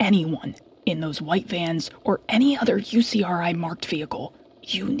 anyone in those white vans, or any other UCRI marked vehicle,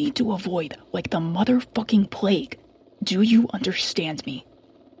 you need to avoid like the motherfucking plague. Do you understand me?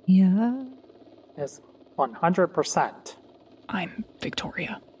 Yeah. Yes, 100%. I'm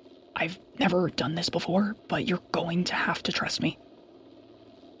Victoria. I've never done this before, but you're going to have to trust me.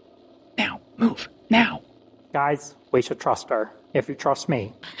 Now, move. Now. Guys, we should trust her. If you trust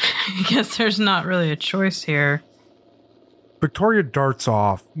me. I guess there's not really a choice here. Victoria darts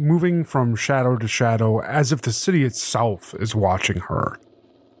off, moving from shadow to shadow as if the city itself is watching her.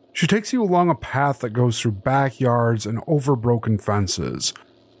 She takes you along a path that goes through backyards and over broken fences.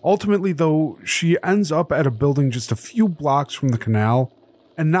 Ultimately, though, she ends up at a building just a few blocks from the canal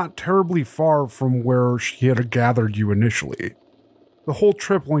and not terribly far from where she had gathered you initially. The whole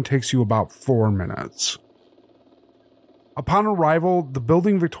trip only takes you about 4 minutes. Upon arrival, the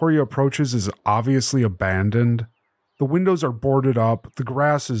building Victoria approaches is obviously abandoned. The windows are boarded up, the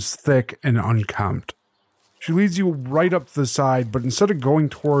grass is thick and unkempt. She leads you right up to the side, but instead of going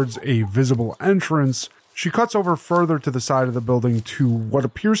towards a visible entrance, she cuts over further to the side of the building to what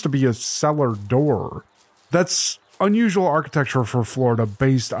appears to be a cellar door. That's unusual architecture for Florida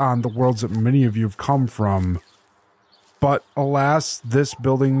based on the worlds that many of you have come from. But alas, this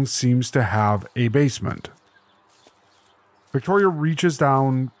building seems to have a basement. Victoria reaches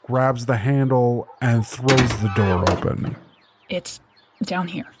down, grabs the handle, and throws the door open. It's down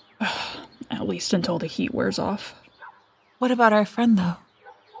here. At least until the heat wears off. What about our friend, though?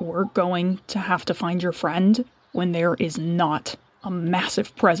 We're going to have to find your friend when there is not a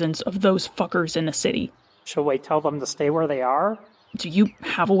massive presence of those fuckers in the city. Should we tell them to stay where they are? Do you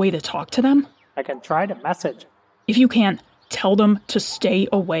have a way to talk to them? I can try to message. If you can, tell them to stay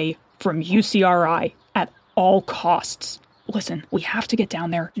away from UCRI at all costs. Listen, we have to get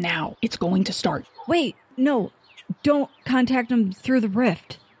down there now. It's going to start. Wait, no. Don't contact them through the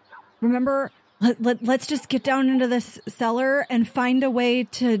rift. Remember, let's just get down into this cellar and find a way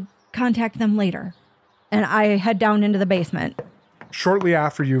to contact them later. And I head down into the basement. Shortly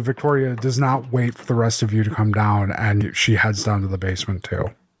after you, Victoria does not wait for the rest of you to come down, and she heads down to the basement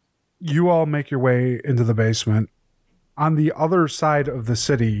too. You all make your way into the basement. On the other side of the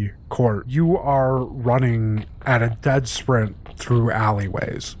city court, you are running at a dead sprint through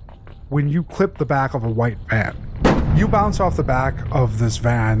alleyways. When you clip the back of a white van, you bounce off the back of this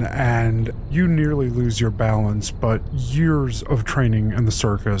van and you nearly lose your balance, but years of training in the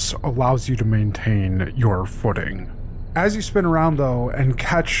circus allows you to maintain your footing. As you spin around, though, and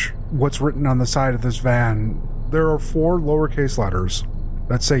catch what's written on the side of this van, there are 4 lowercase letters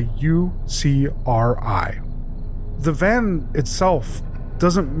that say UCRI. The van itself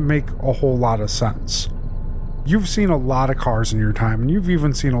doesn't make a whole lot of sense. You've seen a lot of cars in your time, and you've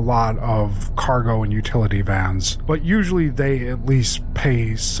even seen a lot of cargo and utility vans, but usually they at least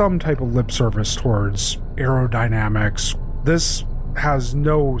pay some type of lip service towards aerodynamics. This has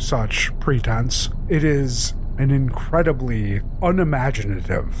no such pretense. It is an incredibly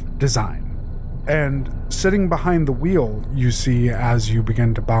unimaginative design. And sitting behind the wheel, you see as you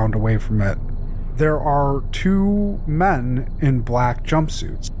begin to bound away from it, there are 2 men in black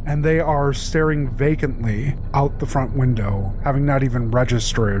jumpsuits, and they are staring vacantly out the front window, having not even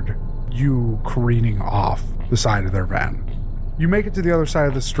registered you careening off the side of their van. You make it to the other side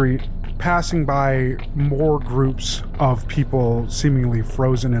of the street, passing by more groups of people seemingly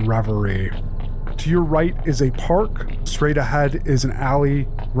frozen in reverie. To your right is a park. Straight ahead is an alley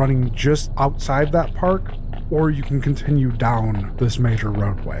running just outside that park, or you can continue down this major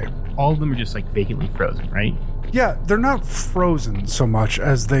roadway. All of them are just like vacantly frozen, right? Yeah, they're not frozen so much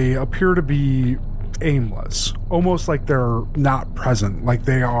as they appear to be aimless, almost like they're not present, like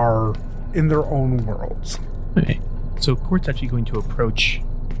they are in their own worlds. Okay, so Court's actually going to approach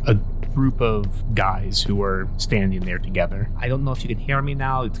a group of guys who are standing there together. I don't know if you can hear me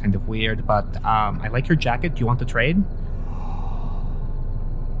now, it's kind of weird, but I like your jacket. Do you want to trade?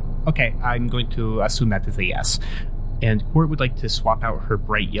 Okay, I'm going to assume that is a yes. And Court would like to swap out her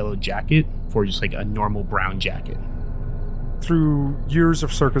bright yellow jacket for just like a normal brown jacket. Through years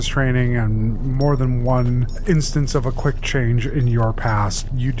of circus training and more than one instance of a quick change in your past,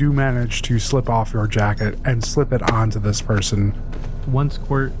 you do manage to slip off your jacket and slip it onto this person. Once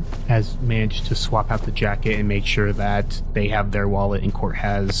Court has managed to swap out the jacket and make sure that they have their wallet and Court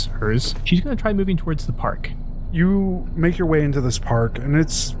has hers, she's going to try moving towards the park. You make your way into this park, and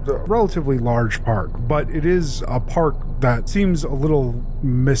it's a relatively large park, but it is a park that seems a little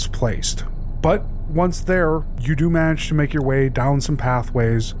misplaced. But once there, you do manage to make your way down some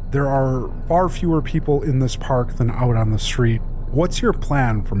pathways. There are far fewer people in this park than out on the street. What's your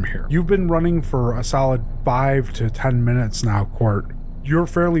plan from here? You've been running for a solid 5 to 10 minutes now, Court. You're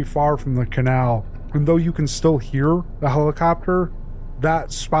fairly far from the canal, and though you can still hear the helicopter,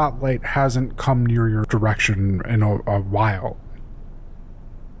 that spotlight hasn't come near your direction in a while.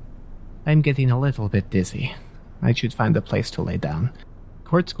 I'm getting a little bit dizzy. I should find a place to lay down.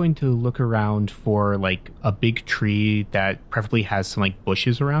 Court's going to look around for, like, a big tree that preferably has some, like,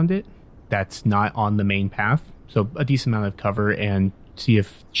 bushes around it that's not on the main path. So a decent amount of cover, and see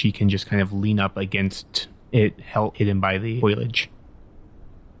if she can just kind of lean up against it, hidden by the foliage.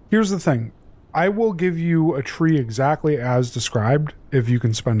 Here's the thing. I will give you a tree exactly as described if you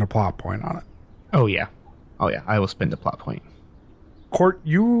can spend a plot point on it. Oh, yeah. I will spend a plot point. Court,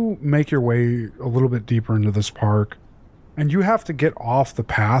 you make your way a little bit deeper into this park, and you have to get off the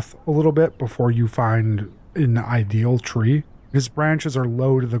path a little bit before you find an ideal tree. Its branches are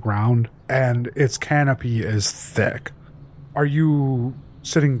low to the ground, and its canopy is thick. Are you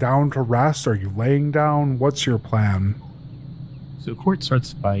sitting down to rest? Are you laying down? What's your plan? So Court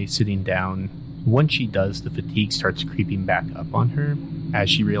starts by sitting down. Once she does, the fatigue starts creeping back up on her as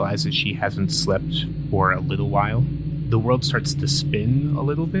she realizes she hasn't slept for a little while. The world starts to spin a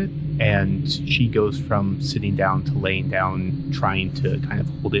little bit, and she goes from sitting down to laying down, trying to kind of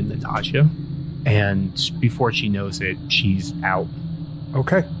hold in Natasha. And before she knows it, she's out.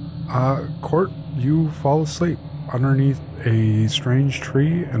 Okay. Court, you fall asleep underneath a strange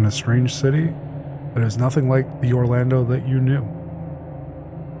tree in a strange city that is nothing like the Orlando that you knew.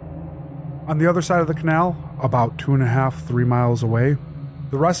 On the other side of the canal, about 2.5-3 miles away,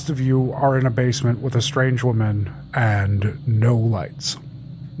 the rest of you are in a basement with a strange woman and no lights.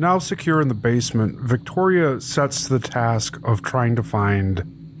 Now secure in the basement, Victoria sets to the task of trying to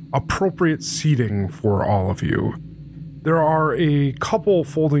find appropriate seating for all of you. There are a couple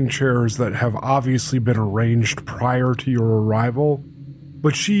folding chairs that have obviously been arranged prior to your arrival,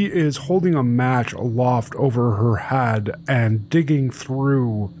 but she is holding a match aloft over her head and digging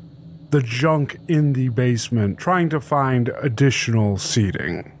through the junk in the basement, trying to find additional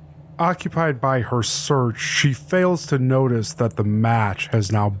seating. Occupied by her search, she fails to notice that the match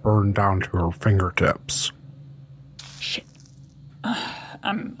has now burned down to her fingertips. Shit.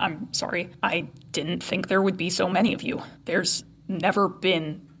 I'm sorry. I didn't think there would be so many of you. There's never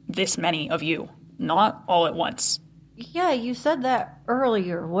been this many of you. Not all at once. Yeah, you said that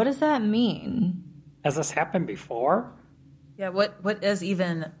earlier. What does that mean? Has this happened before? Yeah, what is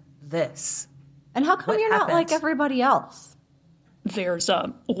even this? And how come you're not like everybody else? There's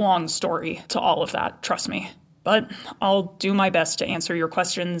a long story to all of that, trust me. But I'll do my best to answer your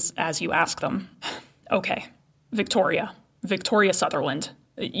questions as you ask them. Okay, Victoria Sutherland.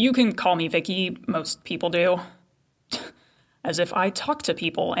 You can call me Vicky, most people do. As if I talk to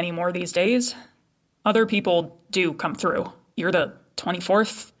people anymore these days. Other people do come through. You're the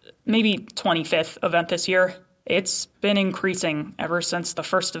 24th, maybe 25th event this year. It's been increasing ever since the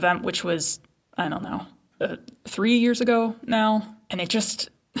first event, which was, 3 years ago now. And it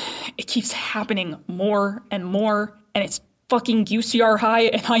keeps happening more and more. And it's fucking UCR high,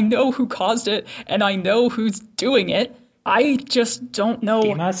 and I know who caused it, and I know who's doing it. I just don't know.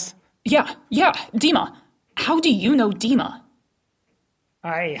 Dimas? Yeah, Dima. How do you know Dima?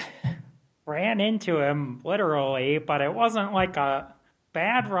 I ran into him, literally, but it wasn't like a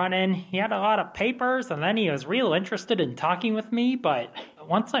bad run-in. He had a lot of papers, and then he was real interested in talking with me, but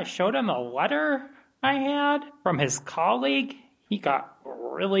once I showed him a letter I had from his colleague, he got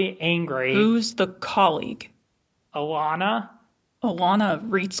really angry. Who's the colleague? Alana. Alana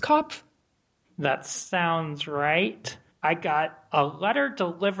Reitskopf? That sounds right. I got a letter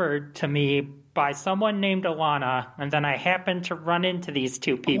delivered to me by someone named Alana, and then I happened to run into these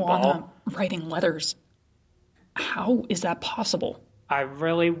two people. Alana writing letters. How is that possible? I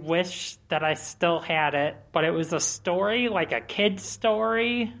really wish that I still had it, but it was a story, like a kid's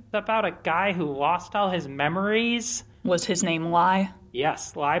story, about a guy who lost all his memories. Was his name Lai?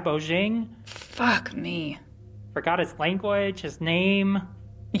 Yes, Lai Bojing. Fuck me. Forgot his language, his name.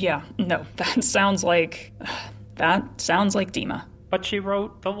 Yeah, no, that sounds like Dima. But she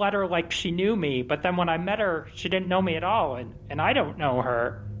wrote the letter like she knew me, but then when I met her, she didn't know me at all, and I don't know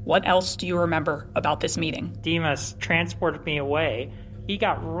her. What else do you remember about this meeting? Dimas transported me away. He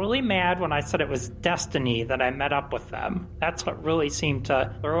got really mad when I said it was destiny that I met up with them. That's what really seemed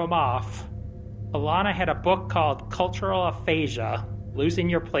to throw him off. Alana had a book called Cultural Aphasia, Losing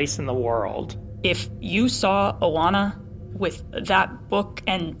Your Place in the World. If you saw Alana with that book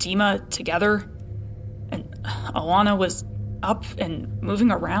and Dima together, and Alana was up and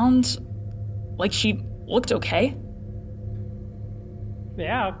moving around like she looked okay?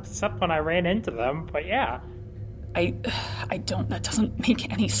 Yeah, except when I ran into them, but yeah. I don't, that doesn't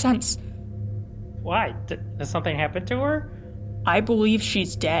make any sense. Why? Did something happen to her? I believe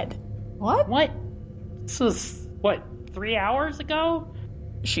she's dead. What? What? This was, 3 hours ago?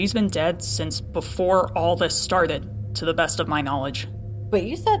 She's been dead since before all this started, to the best of my knowledge. But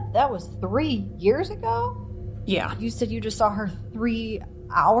you said that was 3 years ago? Yeah. You said you just saw her 3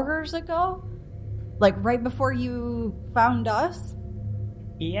 hours ago? Like right before you found us?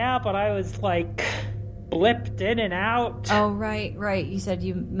 Yeah, but I was blipped in and out. Oh, right. You said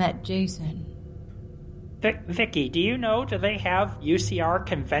you met Jason. Vicky, do you know, do they have UCR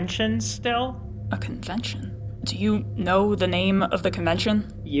conventions still? A convention? Do you know the name of the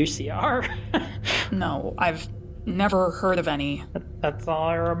convention? UCR? No, I've never heard of any. That's all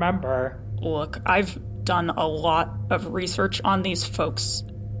I remember. Look, I've done a lot of research on these folks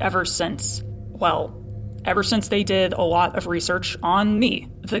ever since they did a lot of research on me.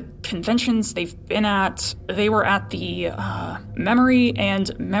 The conventions they've been at, they were at the Memory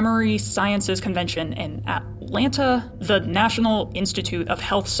and Memory Sciences Convention in Atlanta, the National Institute of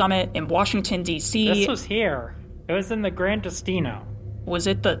Health Summit in Washington, D.C. This was here. It was in the Grand Destino. Was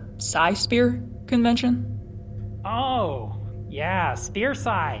it the Sci-Spear Convention? Oh, yeah, Spear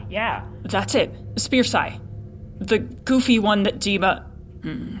Sci, yeah. That's it, Spear Sci. The goofy one that Dima...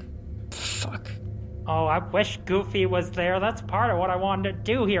 Fuck. Oh, I wish Goofy was there. That's part of what I wanted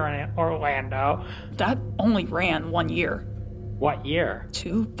to do here in Orlando. That only ran 1 year. What year?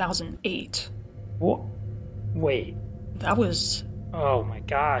 2008. What? Wait. That was... Oh my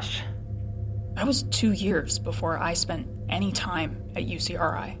gosh. That was 2 years before I spent any time at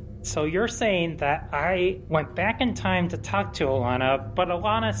UCRI. So you're saying that I went back in time to talk to Alana, but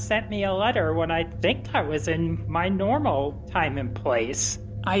Alana sent me a letter when I think I was in my normal time and place.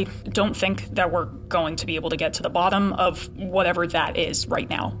 I don't think that we're going to be able to get to the bottom of whatever that is right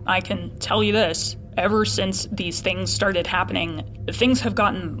now. I can tell you this, ever since these things started happening, things have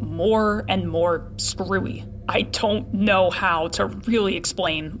gotten more and more screwy. I don't know how to really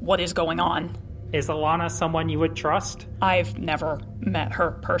explain what is going on. Is Alana someone you would trust? I've never met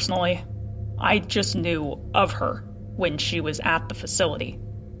her personally. I just knew of her when she was at the facility.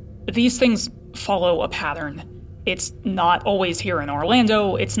 These things follow a pattern. It's not always here in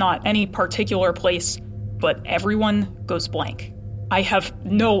Orlando, it's not any particular place, but everyone goes blank. I have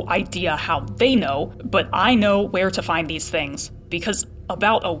no idea how they know, but I know where to find these things, because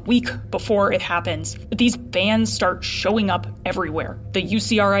about a week before it happens, these vans start showing up everywhere. The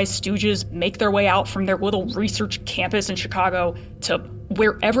UCRI stooges make their way out from their little research campus in Chicago to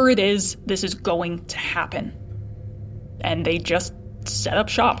wherever it is this is going to happen. And they just set up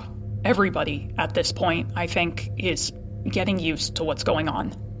shop. Everybody at this point, I think, is getting used to what's going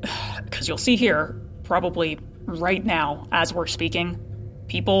on. Because you'll see here, probably right now, as we're speaking,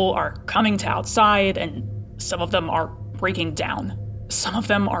 people are coming to outside and some of them are breaking down. Some of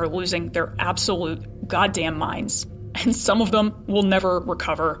them are losing their absolute goddamn minds. And some of them will never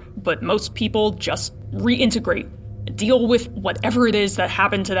recover, but most people just reintegrate, deal with whatever it is that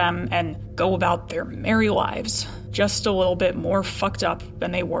happened to them, and go about their merry lives. Just a little bit more fucked up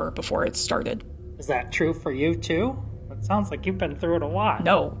than they were before it started. Is that true for you too? It sounds like you've been through it a lot.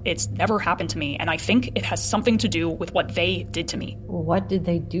 No, it's never happened to me, and I think it has something to do with what they did to me. What did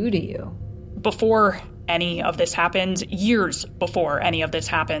they do to you? Before any of this happened, years before any of this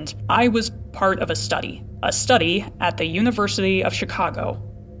happened, I was part of a study at the University of Chicago.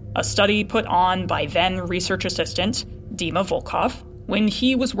 A study put on by then research assistant Dima Volkov when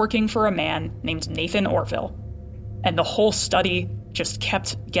he was working for a man named Nathan Orville. And the whole study just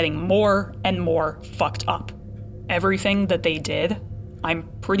kept getting more and more fucked up. Everything that they did, I'm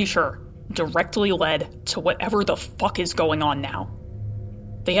pretty sure, directly led to whatever the fuck is going on now.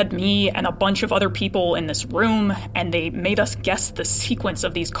 They had me and a bunch of other people in this room, and they made us guess the sequence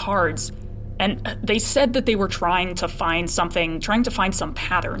of these cards. And they said that they were trying to find some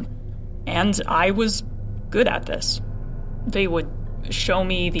pattern. And I was good at this. They would show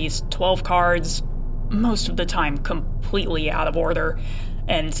me these 12 cards, most of the time completely out of order,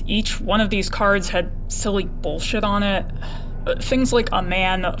 and each one of these cards had silly bullshit on it. Things like a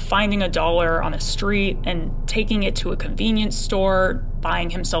man finding $1 on a street and taking it to a convenience store, buying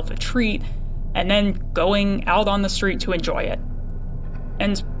himself a treat, and then going out on the street to enjoy it.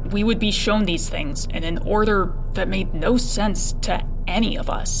 And we would be shown these things in an order that made no sense to any of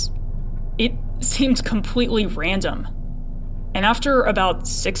us. It seemed completely random. And after about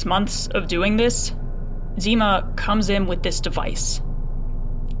 6 months of doing this, Dima comes in with this device.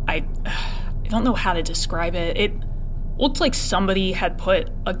 I don't know how to describe it. It looked like somebody had put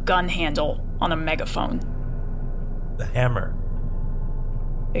a gun handle on a megaphone. The hammer.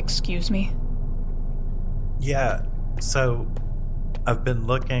 Excuse me? Yeah, so I've been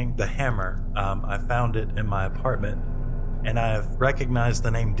looking, the hammer, I found it in my apartment, and I've recognized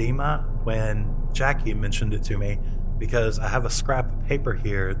the name Dima when Jackie mentioned it to me, because I have a scrap of paper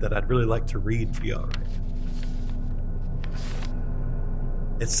here that I'd really like to read for y'all right now.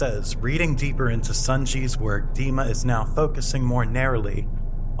 It says, reading deeper into Sunji's work, Dima is now focusing more narrowly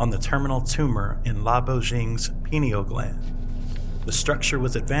on the terminal tumor in La Bojing's pineal gland. The structure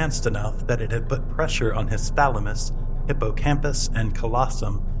was advanced enough that it had put pressure on his thalamus, hippocampus, and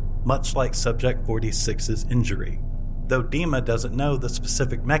colossum, much like Subject 46's injury. Though Dima doesn't know the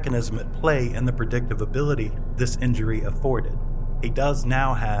specific mechanism at play in the predictive ability this injury afforded, he does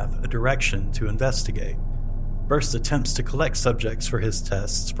now have a direction to investigate. First attempts to collect subjects for his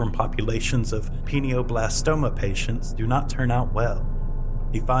tests from populations of pineoblastoma patients do not turn out well.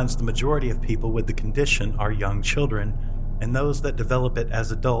 He finds the majority of people with the condition are young children, and those that develop it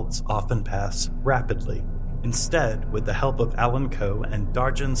as adults often pass rapidly. Instead, with the help of Alan Coe and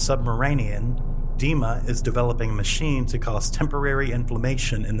Darjan Submaranian, Dima is developing a machine to cause temporary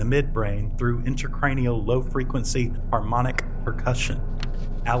inflammation in the midbrain through intracranial low-frequency harmonic percussion.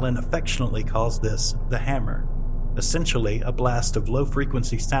 Alan affectionately calls this the hammer. Essentially, a blast of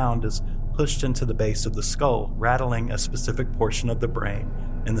low-frequency sound is pushed into the base of the skull, rattling a specific portion of the brain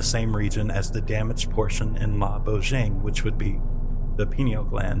in the same region as the damaged portion in La Bojing, which would be the pineal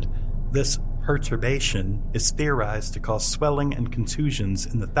gland. This perturbation is theorized to cause swelling and contusions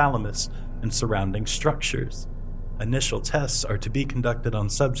in the thalamus and surrounding structures. Initial tests are to be conducted on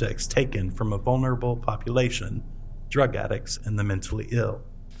subjects taken from a vulnerable population, drug addicts, and the mentally ill.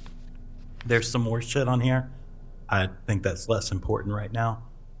 There's some more shit on here. I think that's less important right now.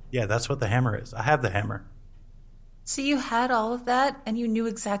 Yeah, that's what the hammer is. I have the hammer. So you had all of that, and you knew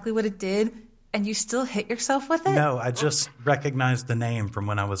exactly what it did, and you still hit yourself with it? No, I just recognized the name from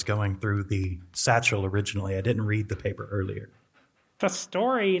when I was going through the satchel originally. I didn't read the paper earlier. The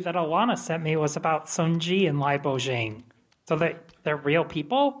story that Alana sent me was about Sunji and Lai Bojing. So they're real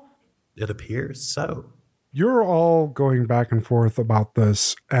people? It appears so. You're all going back and forth about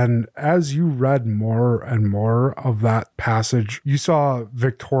this, and as you read more and more of that passage, you saw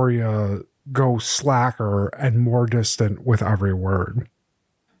Victoria go slacker and more distant with every word.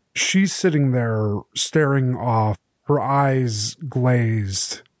 She's sitting there staring off, her eyes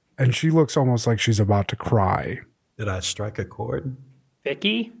glazed, and she looks almost like she's about to cry. Did I strike a chord?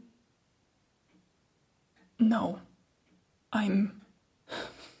 Vicky? No. I'm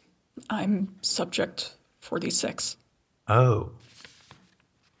Subject 46. Oh.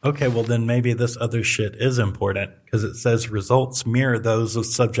 Okay, well then maybe this other shit is important, because it says results mirror those of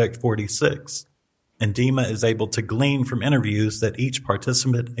Subject 46. And Dima is able to glean from interviews that each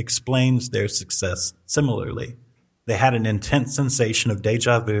participant explains their success similarly. They had an intense sensation of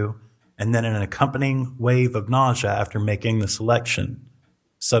deja vu, and then an accompanying wave of nausea after making the selection.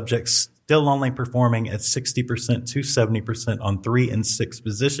 Subjects still only performing at 60% to 70% on 3 and 6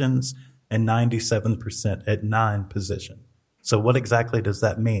 positions, and 97% at 9 position. So what exactly does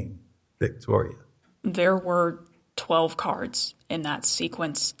that mean, Victoria? There were 12 cards in that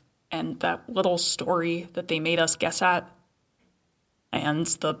sequence, and that little story that they made us guess at. And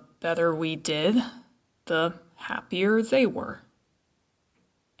the better we did, the happier they were.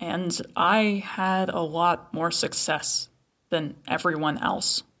 And I had a lot more success than everyone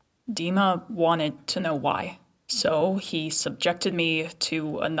else. Dima wanted to know why. So he subjected me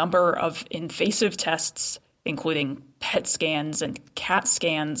to a number of invasive tests, including PET scans and CAT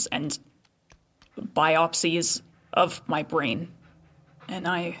scans and biopsies of my brain. And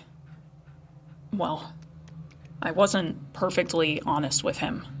I wasn't perfectly honest with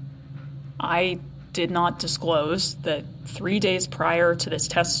him. I did not disclose that 3 days prior to this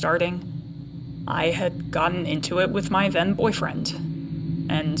test starting, I had gotten into it with my then boyfriend.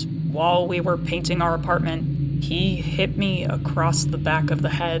 And while we were painting our apartment, he hit me across the back of the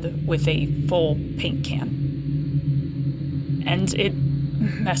head with a full paint can. And it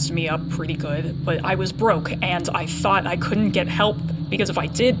messed me up pretty good, but I was broke, and I thought I couldn't get help, because if I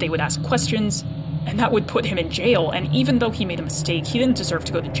did, they would ask questions, and that would put him in jail, and even though he made a mistake, he didn't deserve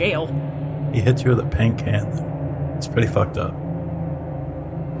to go to jail. He hit you with a paint can, though. It's pretty fucked up.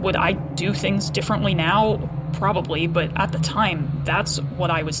 Would I do things differently now? Probably, but at the time, that's what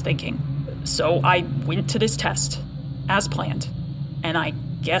I was thinking. So I went to this test, as planned, and I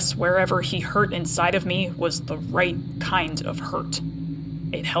guess wherever he hurt inside of me was the right kind of hurt.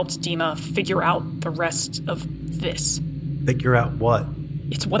 It helped Dima figure out the rest of this. Figure out what?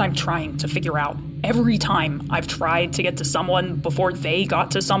 It's what I'm trying to figure out. Every time I've tried to get to someone before they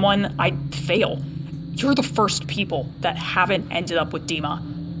got to someone, I fail. You're the first people that haven't ended up with Dima.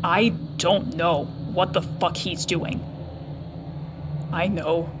 I don't know what the fuck he's doing. I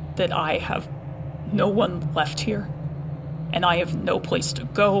know that I have no one left here, and I have no place to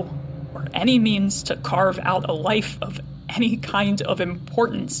go or any means to carve out a life of any kind of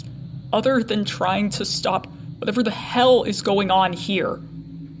importance other than trying to stop whatever the hell is going on here.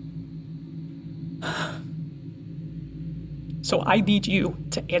 So I need you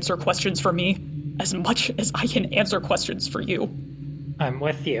to answer questions for me as much as I can answer questions for you. I'm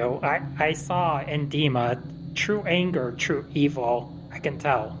with you. I saw in Dima true anger, true evil. I can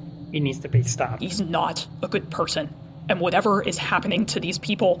tell. He needs to be stopped. He's not a good person. And whatever is happening to these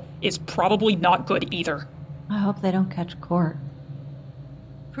people is probably not good either. I hope they don't catch Court.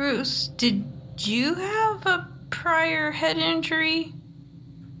 Bruce, did you have a prior head injury?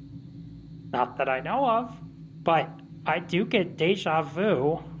 Not that I know of, but I do get deja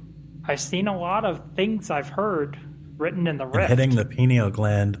vu. I've seen a lot of things I've heard written in the rift. And hitting the pineal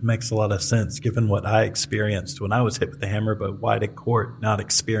gland makes a lot of sense given what I experienced when I was hit with the hammer, but why did Court not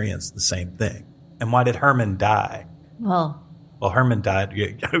experience the same thing? And why did Herman die? Well, Herman died.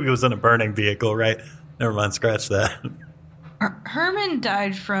 He was in a burning vehicle, right? Never mind, scratch that. Herman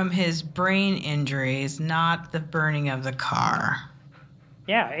died from his brain injuries, not the burning of the car.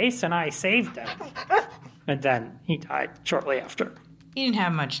 Yeah, Ace and I saved him. And then he died shortly after. He didn't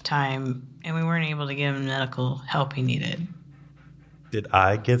have much time, and we weren't able to give him medical help he needed. Did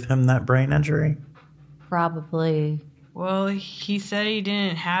I give him that brain injury? probably. Well, he said he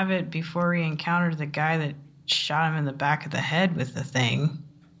didn't have it before he encountered the guy that shot him in the back of the head with the thing.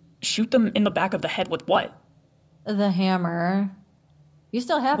 Shoot them in the back of the head with what? The hammer. You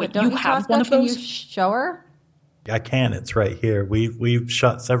still have Wait, it, don't you, have Tosca? one of Can those? you show her? I can. It's right here. We've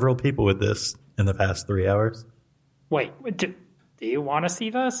shot several people with this in the past 3 hours. Wait, do you want to see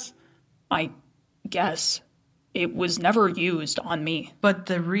this? I guess. It was never used on me. But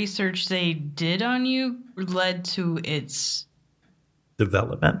the research they did on you led to its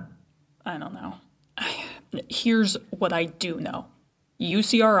development? I don't know. Here's what I do know.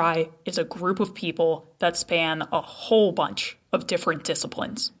 UCRI is a group of people that span a whole bunch of different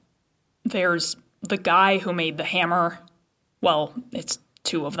disciplines. There's the guy who made the hammer. Well, it's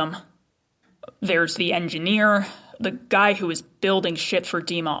two of them. There's the engineer, the guy who is building shit for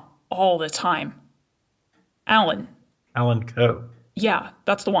Dima all the time. Alan Coe. Yeah,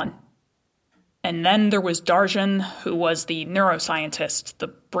 that's the one. And then there was Darjan, who was the neuroscientist, the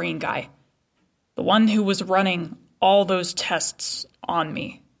brain guy. The one who was running all those tests on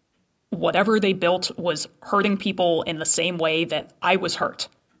me. Whatever they built was hurting people in the same way that I was hurt.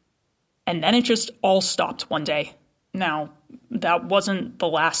 And then it just all stopped one day. Now, that wasn't the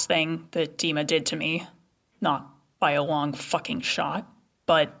last thing that Dima did to me. Not by a long fucking shot.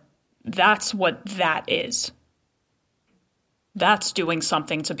 But that's what that is. That's doing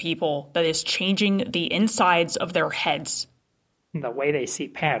something to people that is changing the insides of their heads. The way they see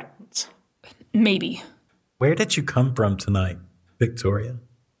patterns. Maybe. Where did you come from tonight, Victoria?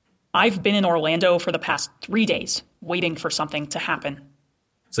 I've been in Orlando for the past 3 days, waiting for something to happen.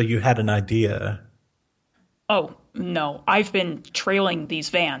 So you had an idea. Oh, no. I've been trailing these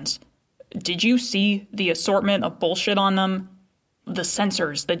vans. Did you see the assortment of bullshit on them? The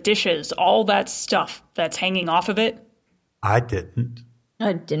sensors, the dishes, all that stuff that's hanging off of it? I didn't.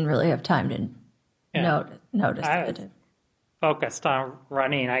 I didn't really have time to notice it. Focused on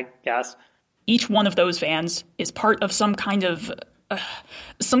running, I guess. Each one of those vans is part of some kind of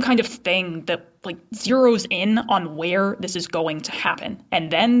thing that zeroes in on where this is going to happen.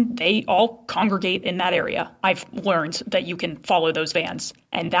 And then they all congregate in that area. I've learned that you can follow those vans,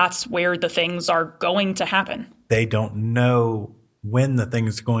 and that's where the things are going to happen. They don't know when the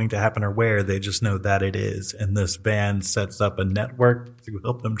thing's going to happen or where, they just know that it is. And this van sets up a network to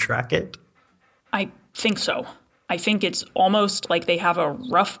help them track it? I think so. I think it's almost like they have a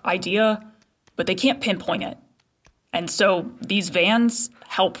rough idea, but they can't pinpoint it. And so these vans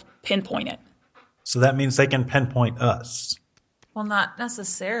help pinpoint it. So that means they can pinpoint us. Well, not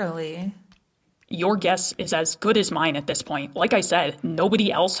necessarily. Your guess is as good as mine at this point. Like I said,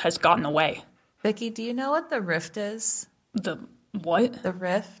 nobody else has gotten away. Vicky, do you know what the rift is? The what? The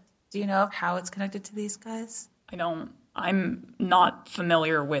rift. Do you know how it's connected to these guys? I don't. I'm not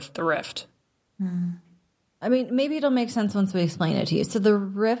familiar with the rift. I mean, maybe it'll make sense once we explain it to you. So the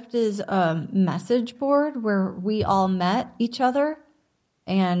rift is a message board where we all met each other,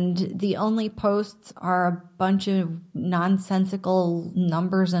 and the only posts are a bunch of nonsensical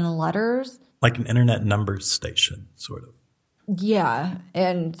numbers and letters. Like an internet numbers station, sort of. Yeah,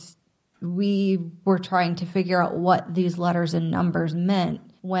 and we were trying to figure out what these letters and numbers meant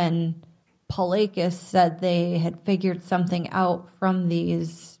when Palakis said they had figured something out from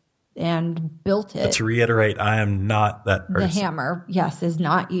these and built it. But to reiterate, I am not that person. The hammer, yes, is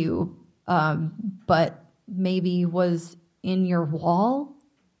not you, but maybe was in your wall.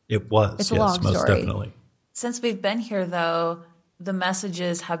 It was, it's a yes, long most story. definitely. Since we've been here, though, the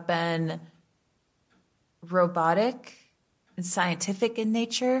messages have been robotic and scientific in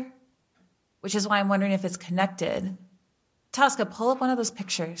nature, which is why I'm wondering if it's connected. Tosca, pull up one of those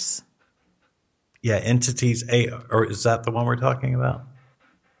pictures. Yeah, entities or is that the one we're talking about?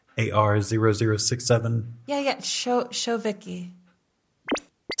 AR0067. Yeah. Show Vicky.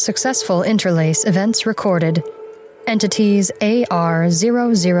 Successful interlace events recorded. Entities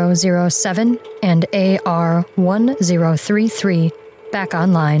AR0007 and AR1033 back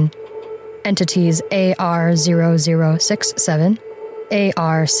online. Entities AR0067,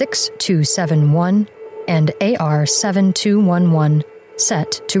 AR6271, and AR7211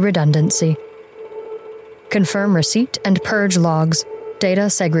 set to redundancy. Confirm receipt and purge logs.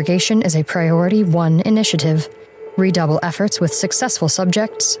 Data segregation is a Priority 1 initiative. Redouble efforts with successful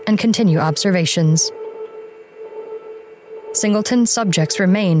subjects and continue observations. Singleton subjects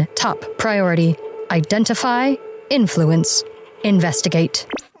remain top priority. Identify, influence, investigate.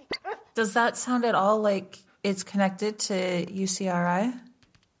 Does that sound at all like it's connected to UCRI?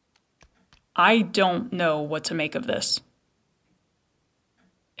 I don't know what to make of this.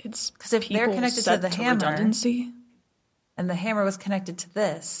 It's because if they're connected to the hammer, redundancy, and the hammer was connected to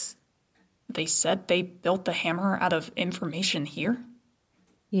this, they said they built the hammer out of information here.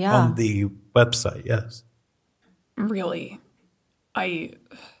 Yeah, on the website, yes. Really, I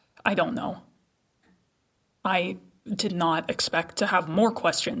don't know. I did not expect to have more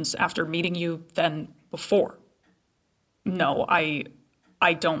questions after meeting you than before. No, I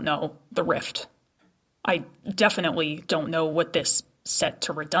don't know the rift. I definitely don't know what this set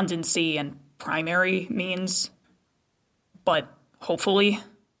to redundancy and primary means. But hopefully,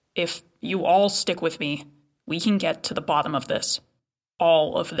 if you all stick with me, we can get to the bottom of this.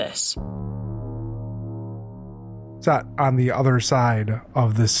 All of this. Sat on the other side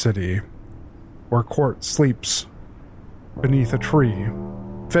of this city, where Court sleeps beneath a tree,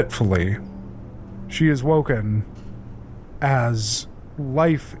 fitfully, she is woken as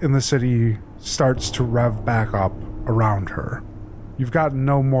life in the city starts to rev back up around her. You've gotten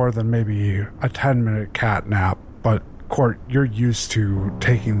no more than maybe a 10-minute cat nap, but Court, you're used to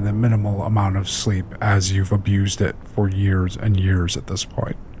taking the minimal amount of sleep as you've abused it for years and years at this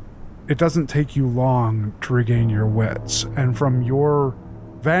point. It doesn't take you long to regain your wits, and from your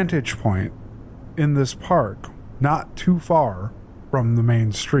vantage point in this park, not too far from the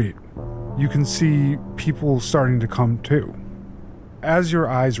main street, you can see people starting to come to. As your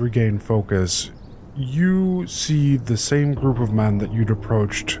eyes regain focus, you see the same group of men that you'd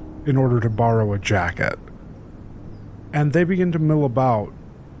approached in order to borrow a jacket. And they begin to mill about,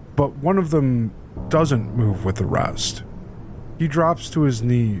 but one of them doesn't move with the rest. He drops to his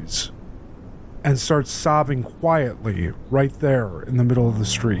knees and starts sobbing quietly right there in the middle of the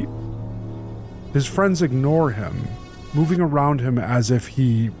street. His friends ignore him, moving around him as if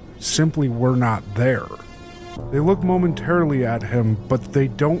he simply were not there. They look momentarily at him, but they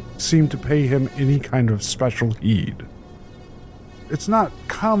don't seem to pay him any kind of special heed. It's not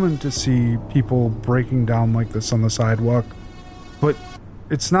common to see people breaking down like this on the sidewalk, but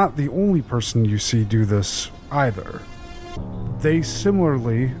it's not the only person you see do this either. They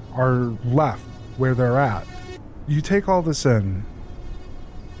similarly are left where they're at. You take all this in.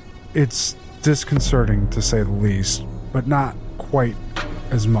 It's disconcerting to say the least, but not quite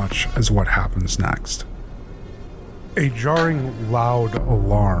as much as what happens next. A jarring, loud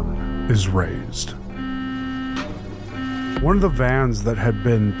alarm is raised. One of the vans that had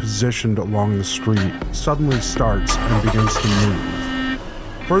been positioned along the street suddenly starts and begins to move.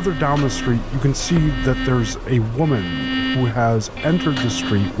 Further down the street, you can see that there's a woman who has entered the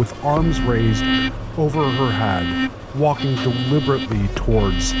street with arms raised over her head, walking deliberately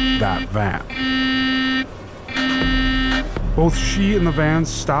towards that van. Both she and the van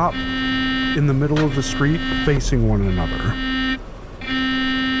stop in the middle of the street, facing one another.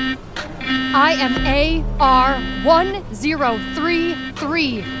 I am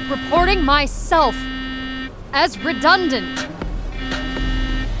AR1033, reporting myself as redundant.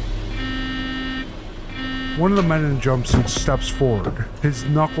 One of the men in jumpsuits steps forward, his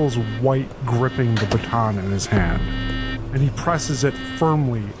knuckles white gripping the baton in his hand, and he presses it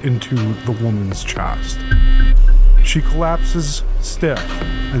firmly into the woman's chest. She collapses stiff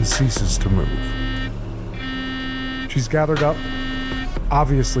and ceases to move. She's gathered up,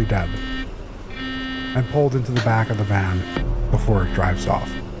 obviously dead, and pulled into the back of the van before it drives off.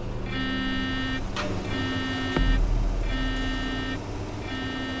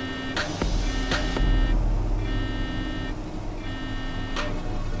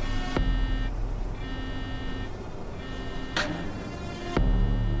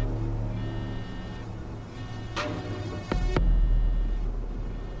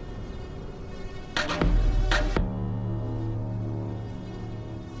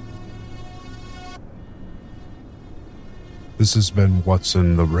 This has been What's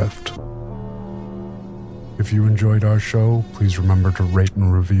in the Rift. If you enjoyed our show, please remember to rate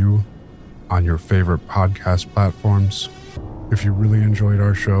and review on your favorite podcast platforms. If you really enjoyed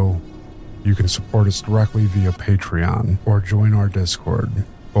our show, you can support us directly via Patreon or join our Discord.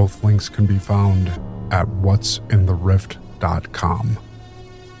 Both links can be found at what'sintherift.com.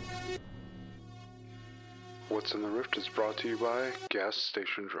 What's in the Rift is brought to you by Gas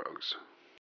Station Drugs.